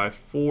favored by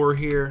 4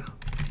 here.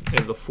 They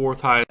have the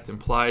 4th highest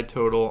implied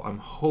total. I'm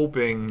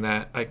hoping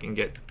that I can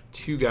get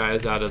 2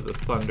 guys out of the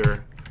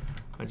Thunder.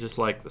 I just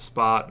like the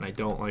spot, and I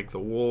don't like the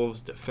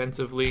Wolves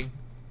defensively.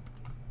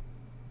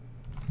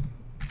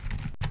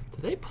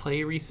 Did they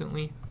play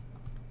recently?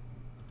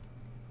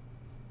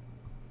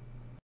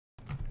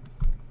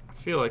 I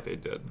feel like they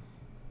did.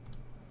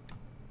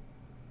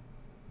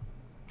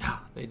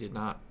 They did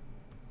not.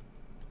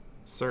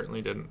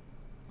 Certainly didn't.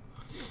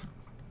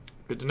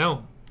 Good to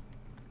know.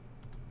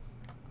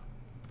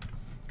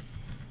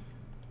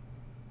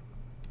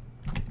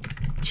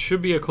 It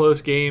should be a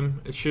close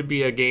game. It should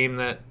be a game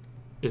that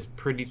is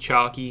pretty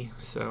chalky,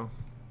 so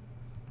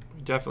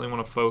we definitely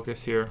want to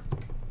focus here.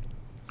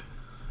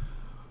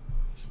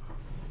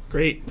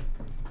 Great.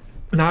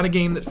 Not a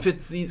game that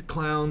fits these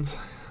clowns.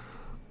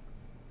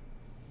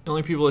 The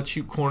only people that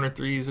shoot corner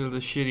threes are the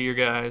shittier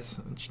guys,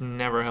 which is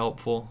never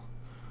helpful.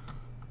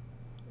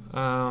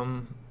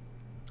 I'm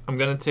I'm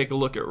going to take a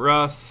look at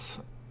Russ.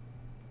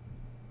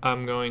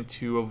 I'm going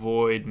to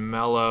avoid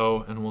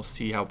Melo, and we'll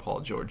see how Paul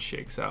George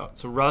shakes out.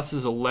 So Russ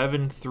is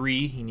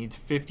 11-3. He needs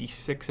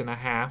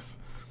 56.5.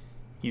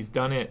 He's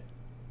done it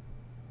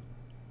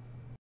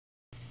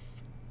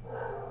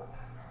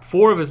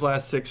 4 of his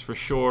last 6 for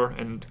sure,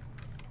 and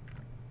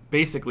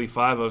basically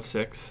 5 of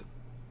 6.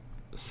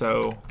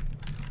 So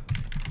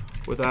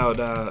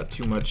without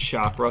too much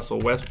shock, Russell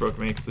Westbrook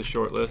makes the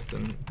short list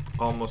and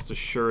almost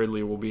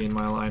assuredly will be in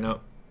my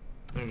lineup.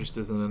 There just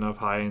isn't enough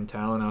high-end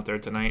talent out there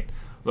tonight,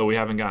 though we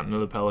haven't gotten to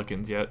the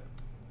Pelicans yet.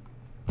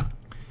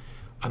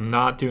 I'm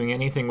not doing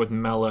anything with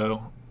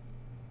Melo,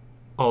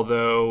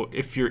 although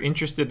if you're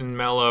interested in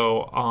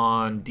Melo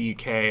on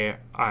DK,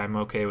 I'm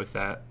okay with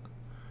that.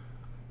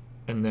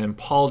 And then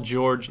Paul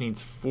George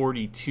needs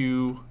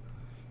 42,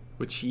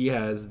 which he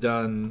has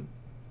done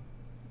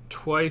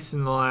twice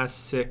in the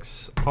last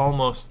 6,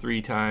 almost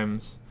 3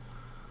 times.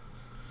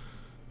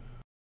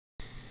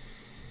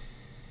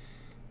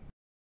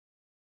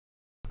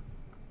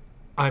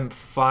 I'm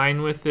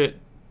fine with it,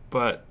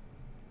 but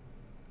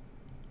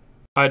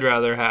I'd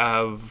rather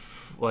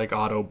have like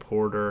Otto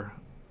Porter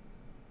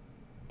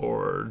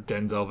or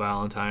Denzel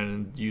Valentine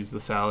and use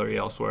the salary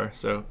elsewhere.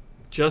 So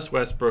just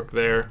Westbrook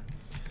there.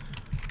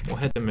 We'll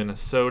head to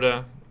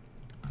Minnesota.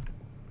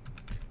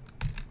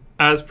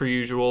 As per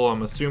usual,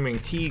 I'm assuming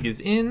Teague is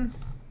in,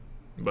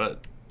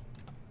 but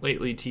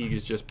lately Teague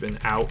has just been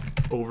out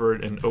over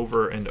and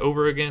over and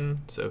over again,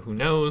 so who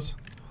knows?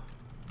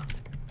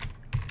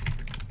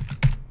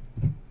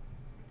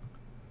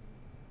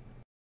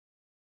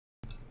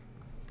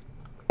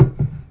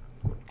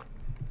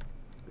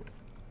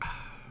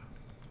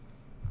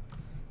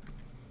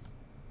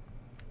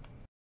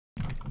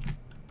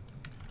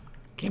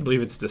 Can't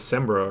believe it's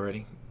December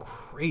already.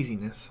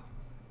 Craziness.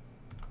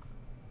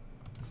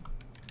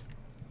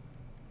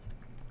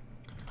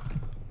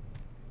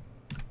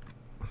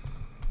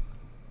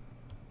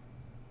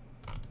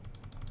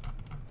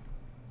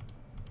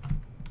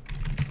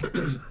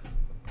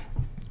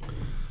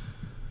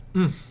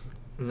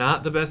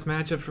 Not the best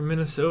matchup for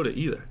Minnesota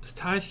either. Does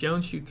Tyus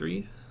Jones shoot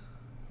threes?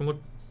 I'm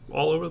look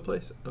all over the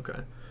place.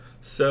 Okay.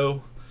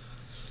 So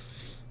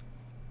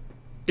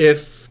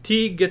if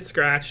Teague gets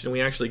scratched and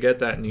we actually get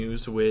that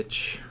news,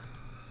 which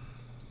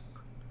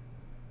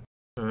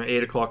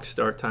 8 o'clock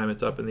start time,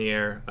 it's up in the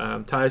air.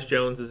 Tyus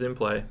Jones is in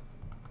play.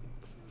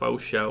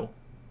 Faux show.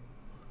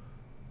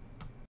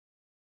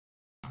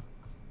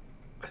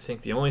 I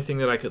think the only thing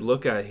that I could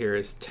look at here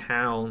is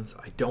Towns.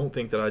 I don't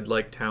think that I'd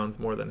like Towns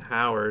more than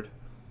Howard,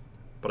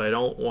 but I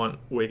don't want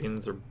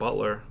Wiggins or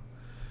Butler.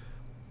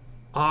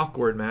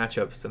 Awkward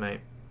matchups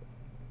tonight.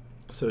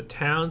 So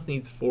Towns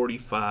needs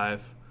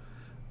 45,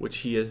 which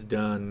he has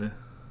done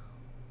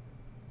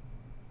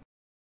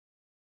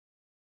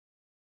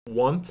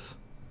once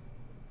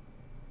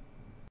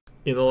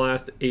in the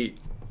last 8.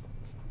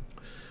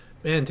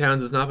 Man,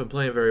 Towns has not been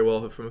playing very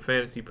well from a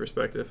fantasy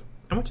perspective.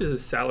 How much is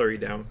his salary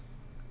down?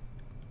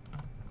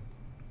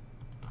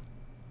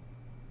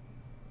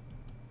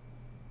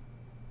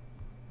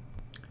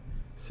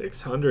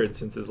 $600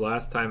 since his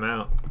last time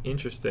out.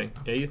 Interesting.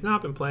 Yeah, he's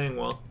not been playing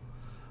well.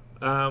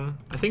 I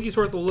think he's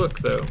worth a look,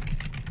 though.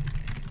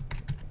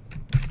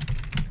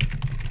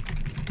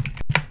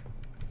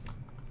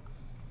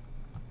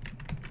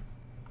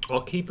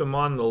 I'll keep him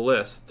on the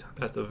list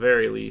at the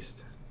very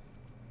least.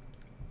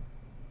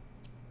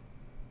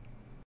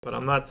 But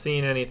I'm not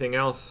seeing anything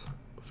else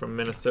from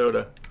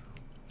Minnesota.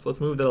 So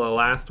let's move to the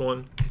last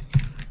one.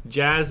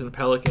 Jazz and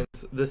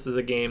Pelicans. This is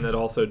a game that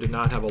also did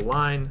not have a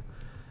line.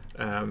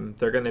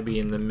 They're going to be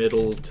in the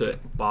middle to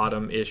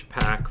bottom-ish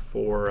pack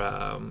for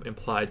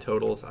implied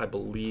totals, I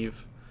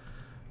believe.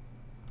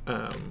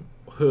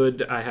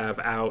 Hood I have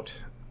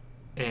out,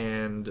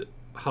 and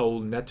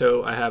Raul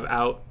Neto I have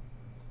out.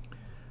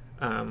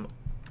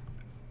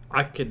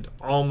 I could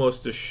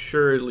almost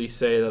assuredly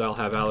say that I'll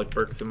have Alec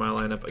Burks in my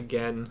lineup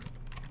again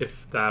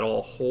if that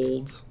all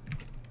holds.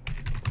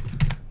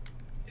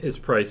 His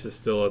price is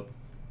still at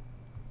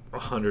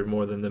 100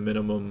 more than the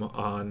minimum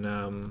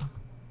on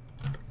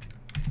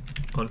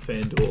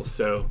FanDuel,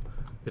 so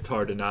it's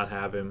hard to not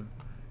have him.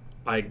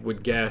 I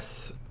would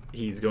guess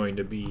there's going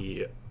to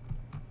be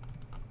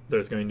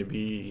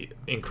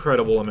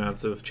incredible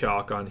amounts of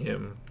chalk on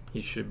him.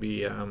 He should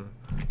be,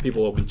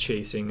 people will be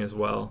chasing as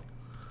well.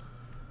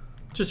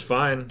 Just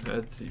fine.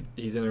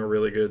 He's in a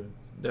really good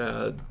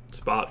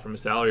spot from a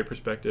salary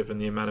perspective and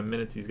the amount of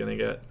minutes he's going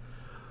to get.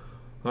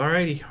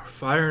 Alrighty,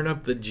 firing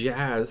up the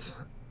Jazz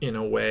in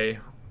a way.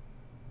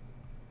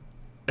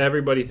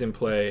 Everybody's in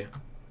play.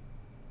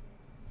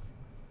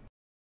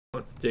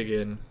 Let's dig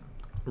in.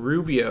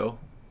 Rubio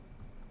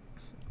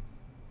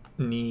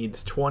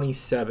needs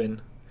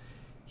 27.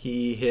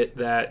 He hit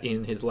that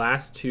in his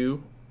last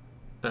 2.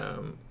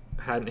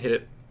 Hadn't hit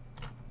it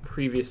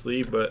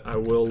previously, but I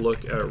will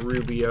look at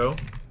Rubio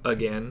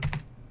again.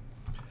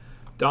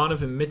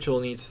 Donovan Mitchell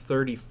needs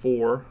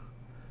 34.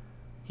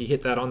 He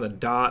hit that on the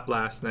dot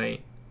last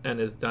night and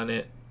has done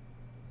it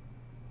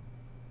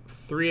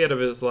 3 out of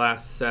his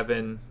last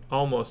 7,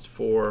 almost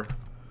 4.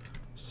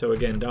 So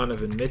again,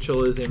 Donovan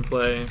Mitchell is in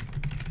play.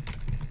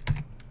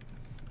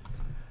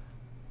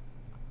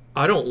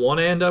 I don't want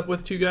to end up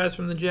with 2 guys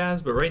from the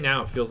Jazz, but right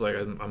now it feels like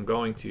I'm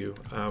going to.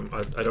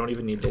 I don't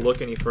even need to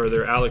look any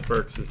further. Alec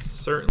Burks is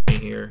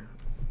certainly here.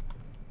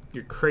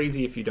 You're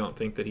crazy if you don't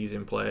think that he's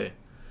in play.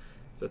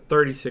 He's at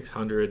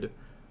 3,600.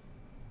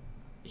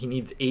 He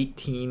needs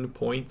 18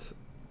 points.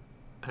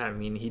 I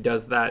mean, he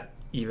does that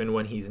even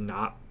when he's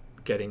not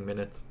getting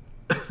minutes.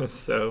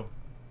 So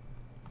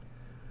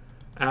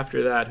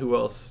after that, who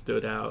else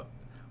stood out?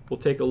 We'll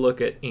take a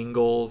look at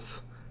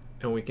Ingles,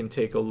 and we can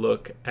take a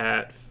look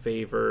at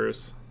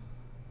Favors.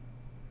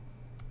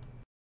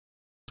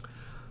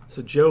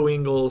 So Joe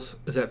Ingles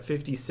is at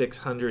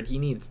 5,600. He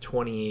needs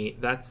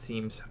 28. That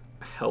seems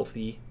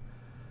healthy.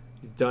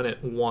 He's done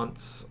it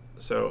once,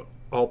 so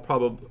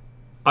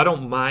I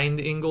don't mind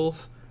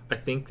Ingles. I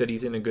think that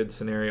he's in a good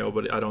scenario,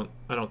 but I don't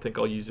think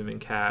I'll use him in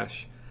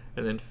cash.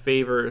 And then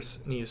Favors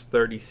needs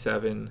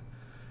 37.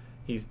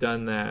 He's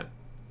done that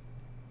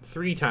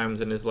 3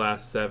 times in his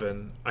last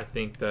 7. I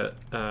think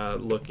that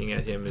looking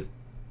at him is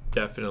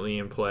definitely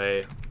in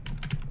play.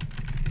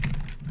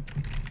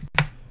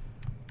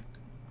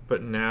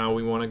 But now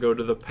we want to go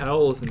to the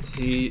Pels and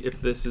see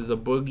if this is a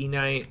boogie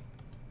night.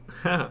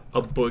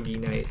 A boogie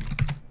night.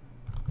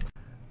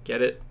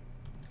 Get it?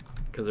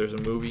 Because there's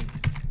a movie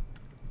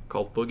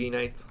called Boogie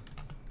Nights.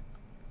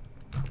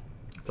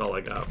 That's all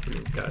I got for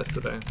you guys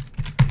today.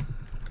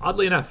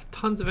 Oddly enough,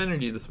 tons of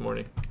energy this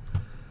morning.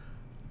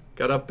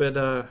 Got up at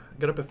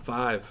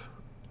 5,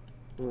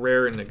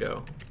 raring to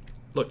go.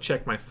 Look,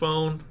 check my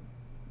phone.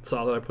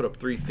 Saw that I put up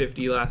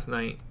 350 last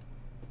night.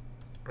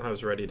 I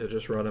was ready to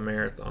just run a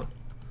marathon.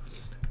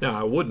 No,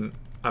 I wouldn't.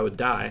 I would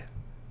die.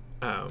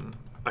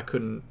 I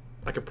could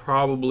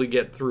probably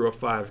get through a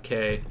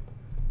 5K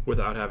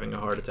without having a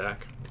heart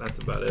attack. That's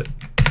about it.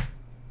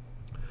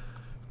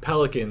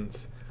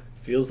 Pelicans.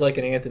 Feels like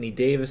an Anthony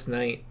Davis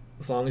night,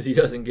 as long as he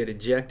doesn't get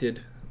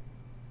ejected.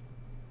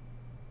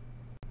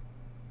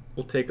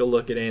 We'll take a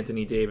look at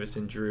Anthony Davis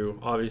and Drew.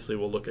 Obviously,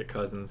 we'll look at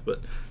Cousins, but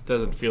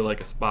doesn't feel like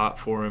a spot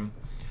for him.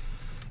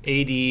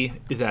 AD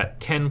is at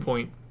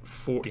 10.4.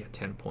 Yeah,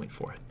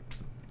 10.4.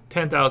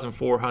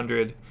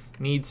 10,400.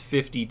 Needs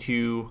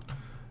 52.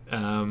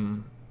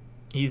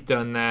 He's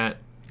done that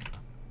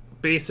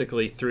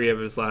basically 3 of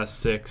his last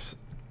 6,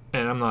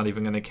 and I'm not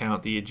even going to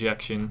count the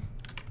ejection.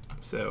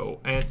 So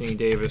Anthony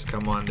Davis,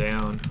 come on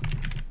down.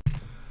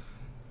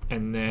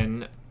 And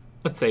then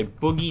let's say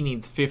Boogie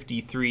needs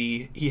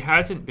 53. He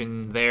hasn't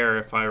been there,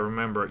 if I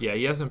remember. Yeah,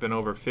 he hasn't been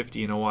over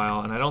 50 in a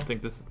while, and I don't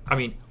think this... I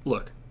mean,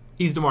 look,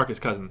 he's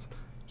DeMarcus Cousins.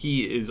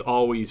 He is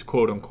always,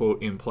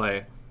 quote-unquote, in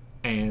play.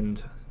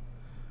 And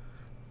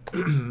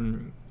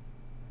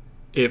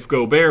if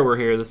Gobert were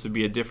here, this would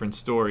be a different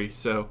story.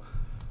 So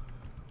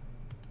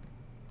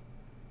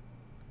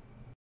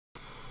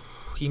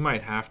he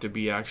might have to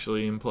be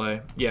actually in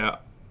play. Yeah,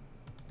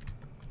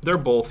 they're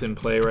both in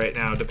play right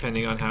now,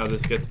 depending on how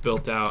this gets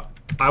built out.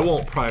 I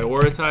won't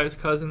prioritize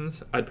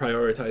Cousins. I'd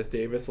prioritize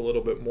Davis a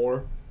little bit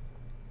more.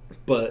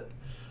 But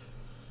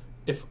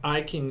if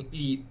I can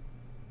eat...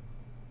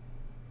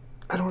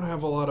 I don't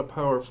have a lot of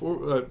power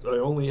for... I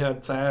only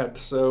had Thad,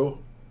 so...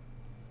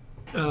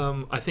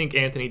 I think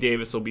Anthony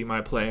Davis will be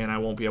my play, and I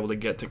won't be able to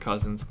get to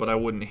Cousins, but I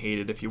wouldn't hate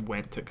it if you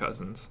went to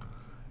Cousins.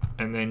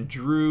 And then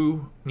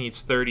Drew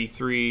needs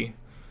 33.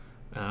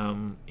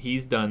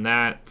 He's done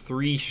that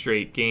 3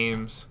 straight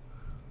games.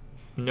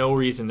 No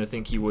reason to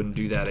think he wouldn't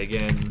do that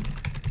again.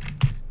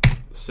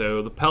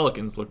 So the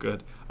Pelicans look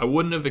good. I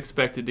wouldn't have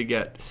expected to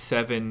get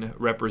 7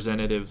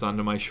 representatives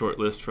onto my short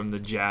list from the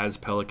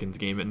Jazz-Pelicans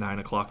game at 9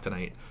 o'clock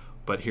tonight,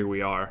 but here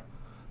we are.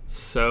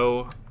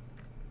 So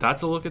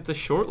that's a look at the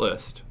short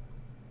list.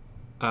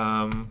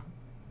 Now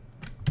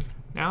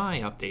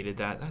I updated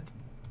that. That's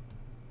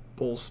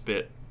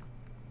bullspit.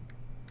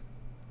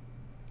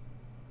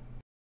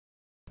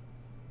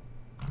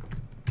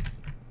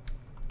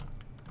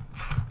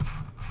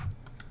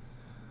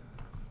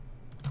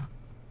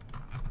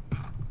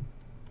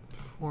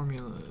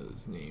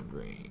 Formulas, named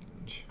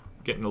range.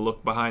 Getting to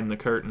look behind the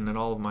curtain and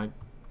all of my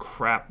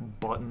crap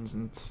buttons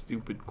and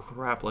stupid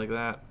crap like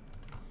that.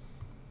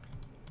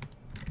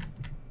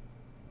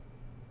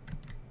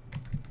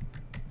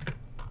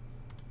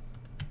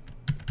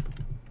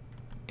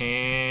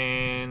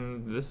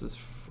 And this is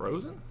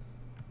frozen?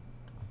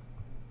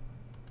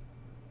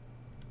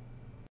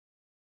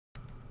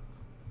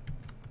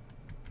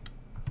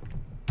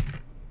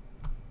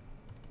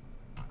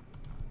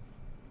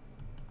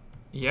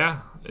 Yeah,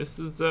 this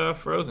is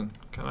frozen.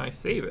 Can I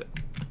save it?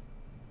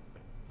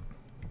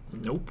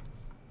 Nope.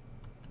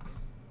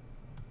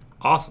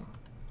 Awesome.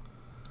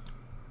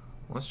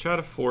 Let's try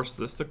to force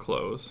this to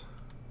close.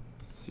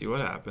 See what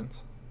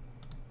happens.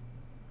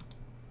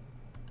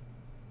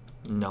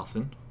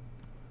 Nothing.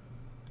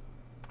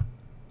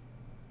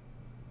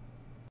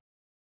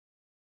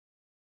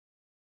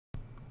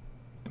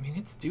 I mean,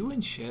 it's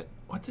doing shit.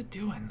 What's it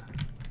doing?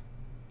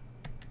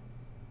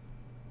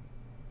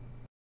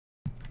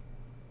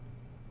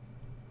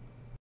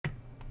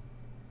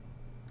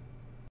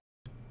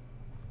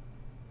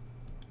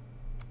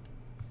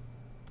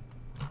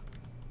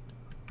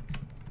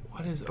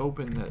 What is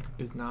open that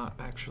is not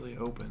actually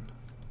open?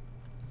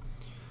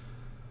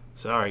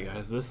 Sorry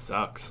guys, this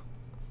sucks.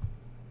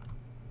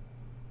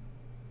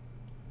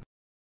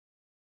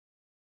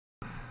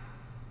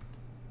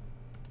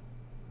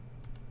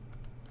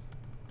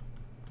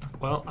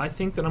 Well, I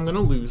think that I'm going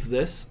to lose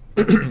this.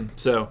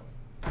 So,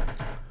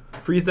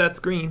 freeze that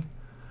screen.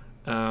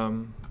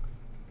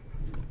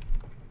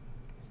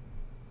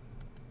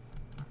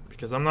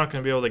 Because I'm not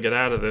going to be able to get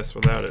out of this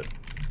without it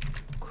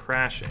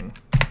crashing.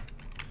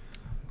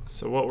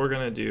 So what we're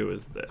going to do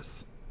is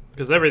this.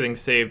 Because everything's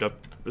saved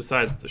up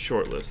besides the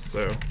short list.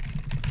 So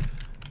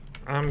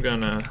I'm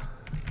going to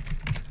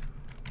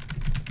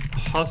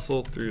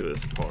hustle through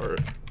this part.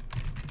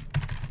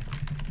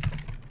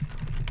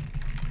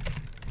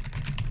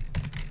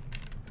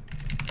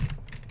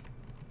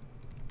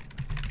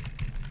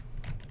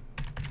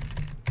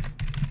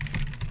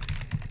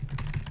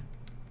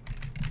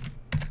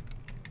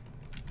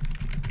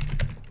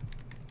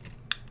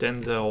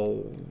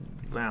 Denzel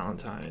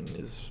Valentine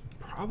is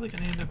probably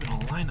going to end up in a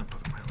lineup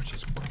of mine, which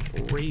is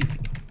crazy.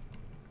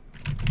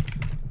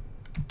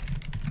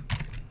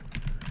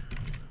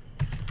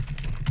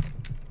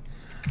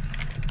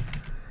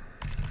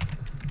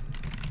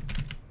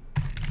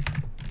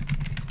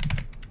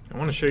 I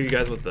want to show you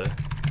guys what the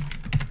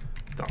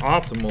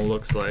optimal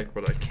looks like,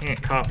 but I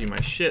can't copy my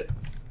shit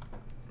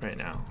right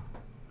now.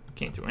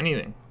 Can't do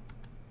anything.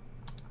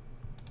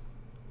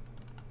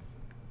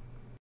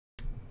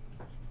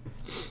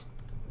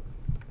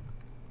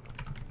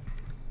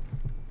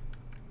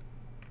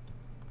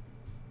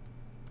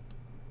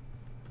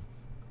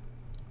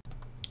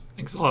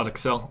 Thanks a lot,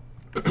 Excel.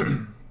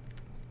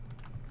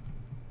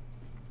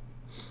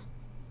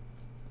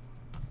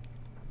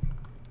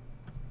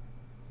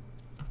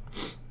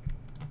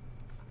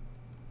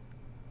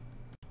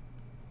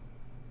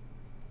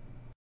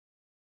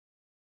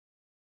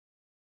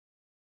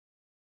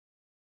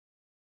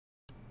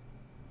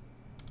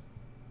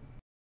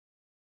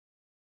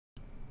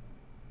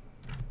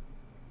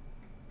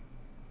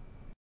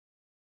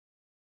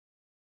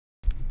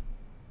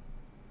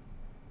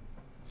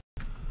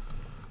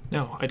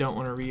 No, I don't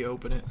want to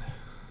reopen it.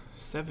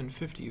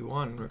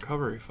 751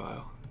 recovery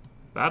file.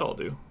 That'll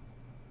do.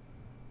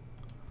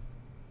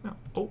 No.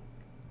 Oh.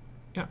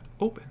 Yeah,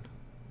 open.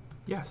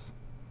 Yes.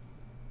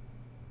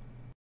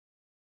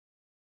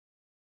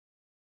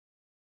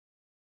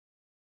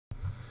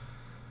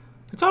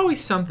 It's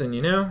always something,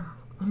 you know?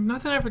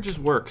 Nothing ever just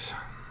works.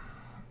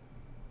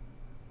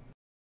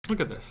 Look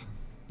at this.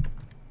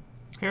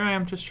 Here I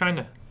am just trying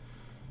to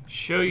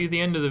show you the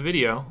end of the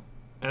video,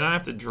 and I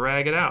have to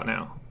drag it out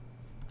now.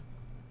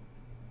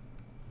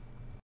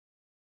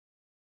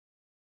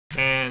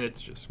 And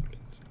it's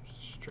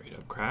straight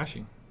up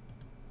crashing.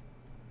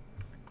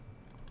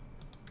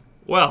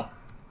 Well,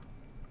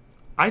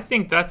 I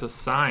think that's a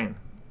sign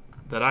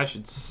that I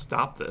should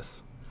stop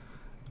this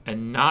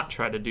and not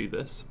try to do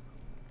this.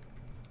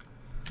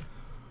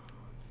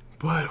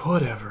 But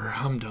whatever,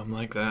 I'm dumb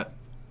like that.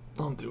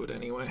 I'll do it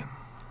anyway.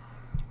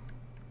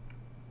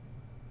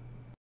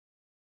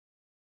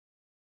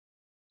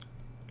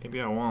 Maybe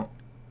I won't.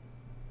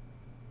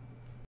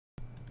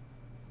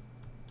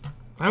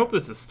 I hope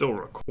this is still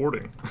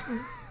recording.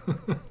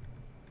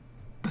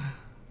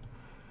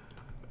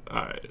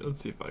 Alright, let's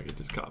see if I can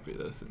just copy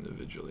this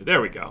individually. There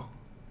we go.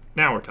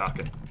 Now we're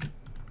talking.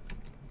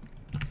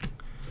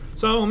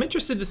 So I'm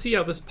interested to see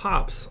how this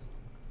pops.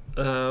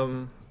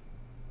 It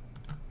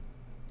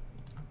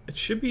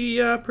should be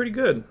pretty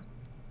good.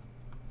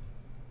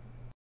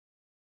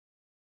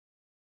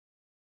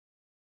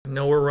 I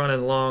know we're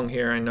running long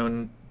here. I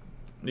know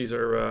these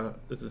are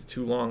this is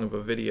too long of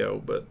a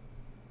video, but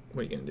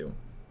what are you gonna do?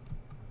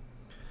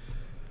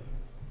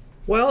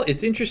 Well,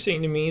 it's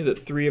interesting to me that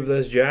 3 of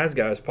those Jazz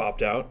guys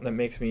popped out. That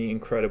makes me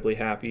incredibly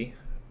happy.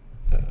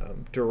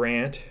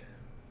 Durant,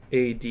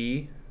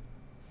 AD.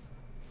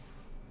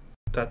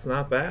 That's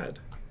not bad.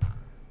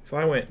 If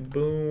I went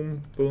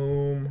boom,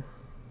 boom,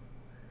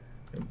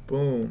 and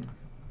boom,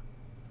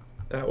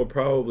 that would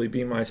probably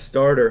be my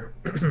starter.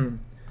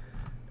 And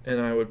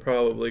I would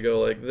probably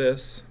go like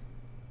this.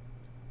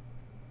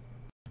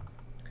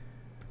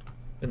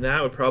 And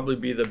that would probably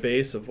be the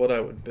base of what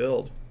I would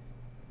build.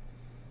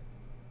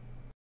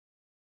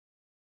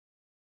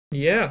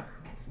 Yeah,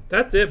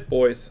 that's it,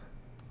 boys.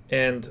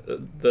 And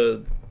to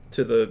the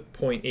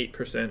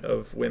 0.8%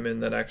 of women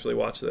that actually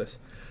watch this.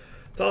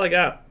 That's all I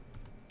got.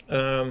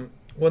 One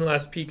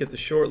last peek at the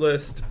short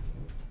list.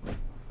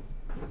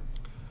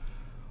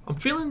 I'm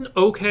feeling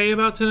okay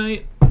about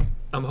tonight.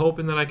 I'm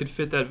hoping that I could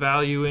fit that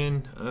value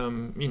in.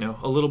 You know,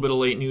 a little bit of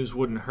late news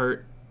wouldn't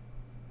hurt.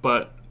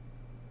 But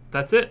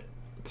that's it.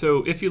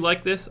 So if you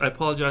like this, I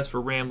apologize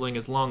for rambling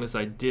as long as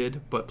I did,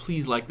 but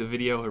please like the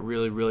video. It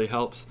really, really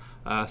helps.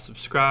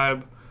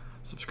 Subscribe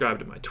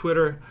to my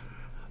Twitter.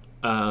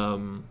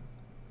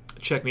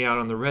 Check me out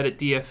on the Reddit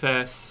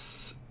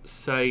DFS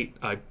site.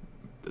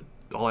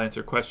 I'll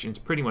answer questions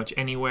pretty much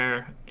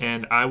anywhere,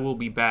 and I will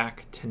be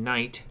back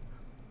tonight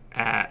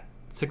at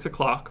 6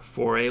 o'clock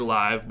for a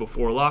live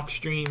before lock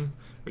stream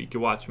where you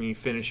can watch me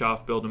finish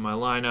off building my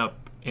lineup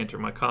enter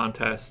my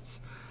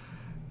contests,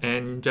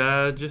 and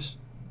just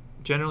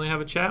generally have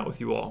a chat with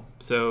you all.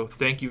 So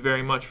thank you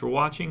very much for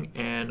watching,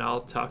 and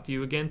I'll talk to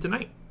you again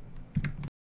tonight.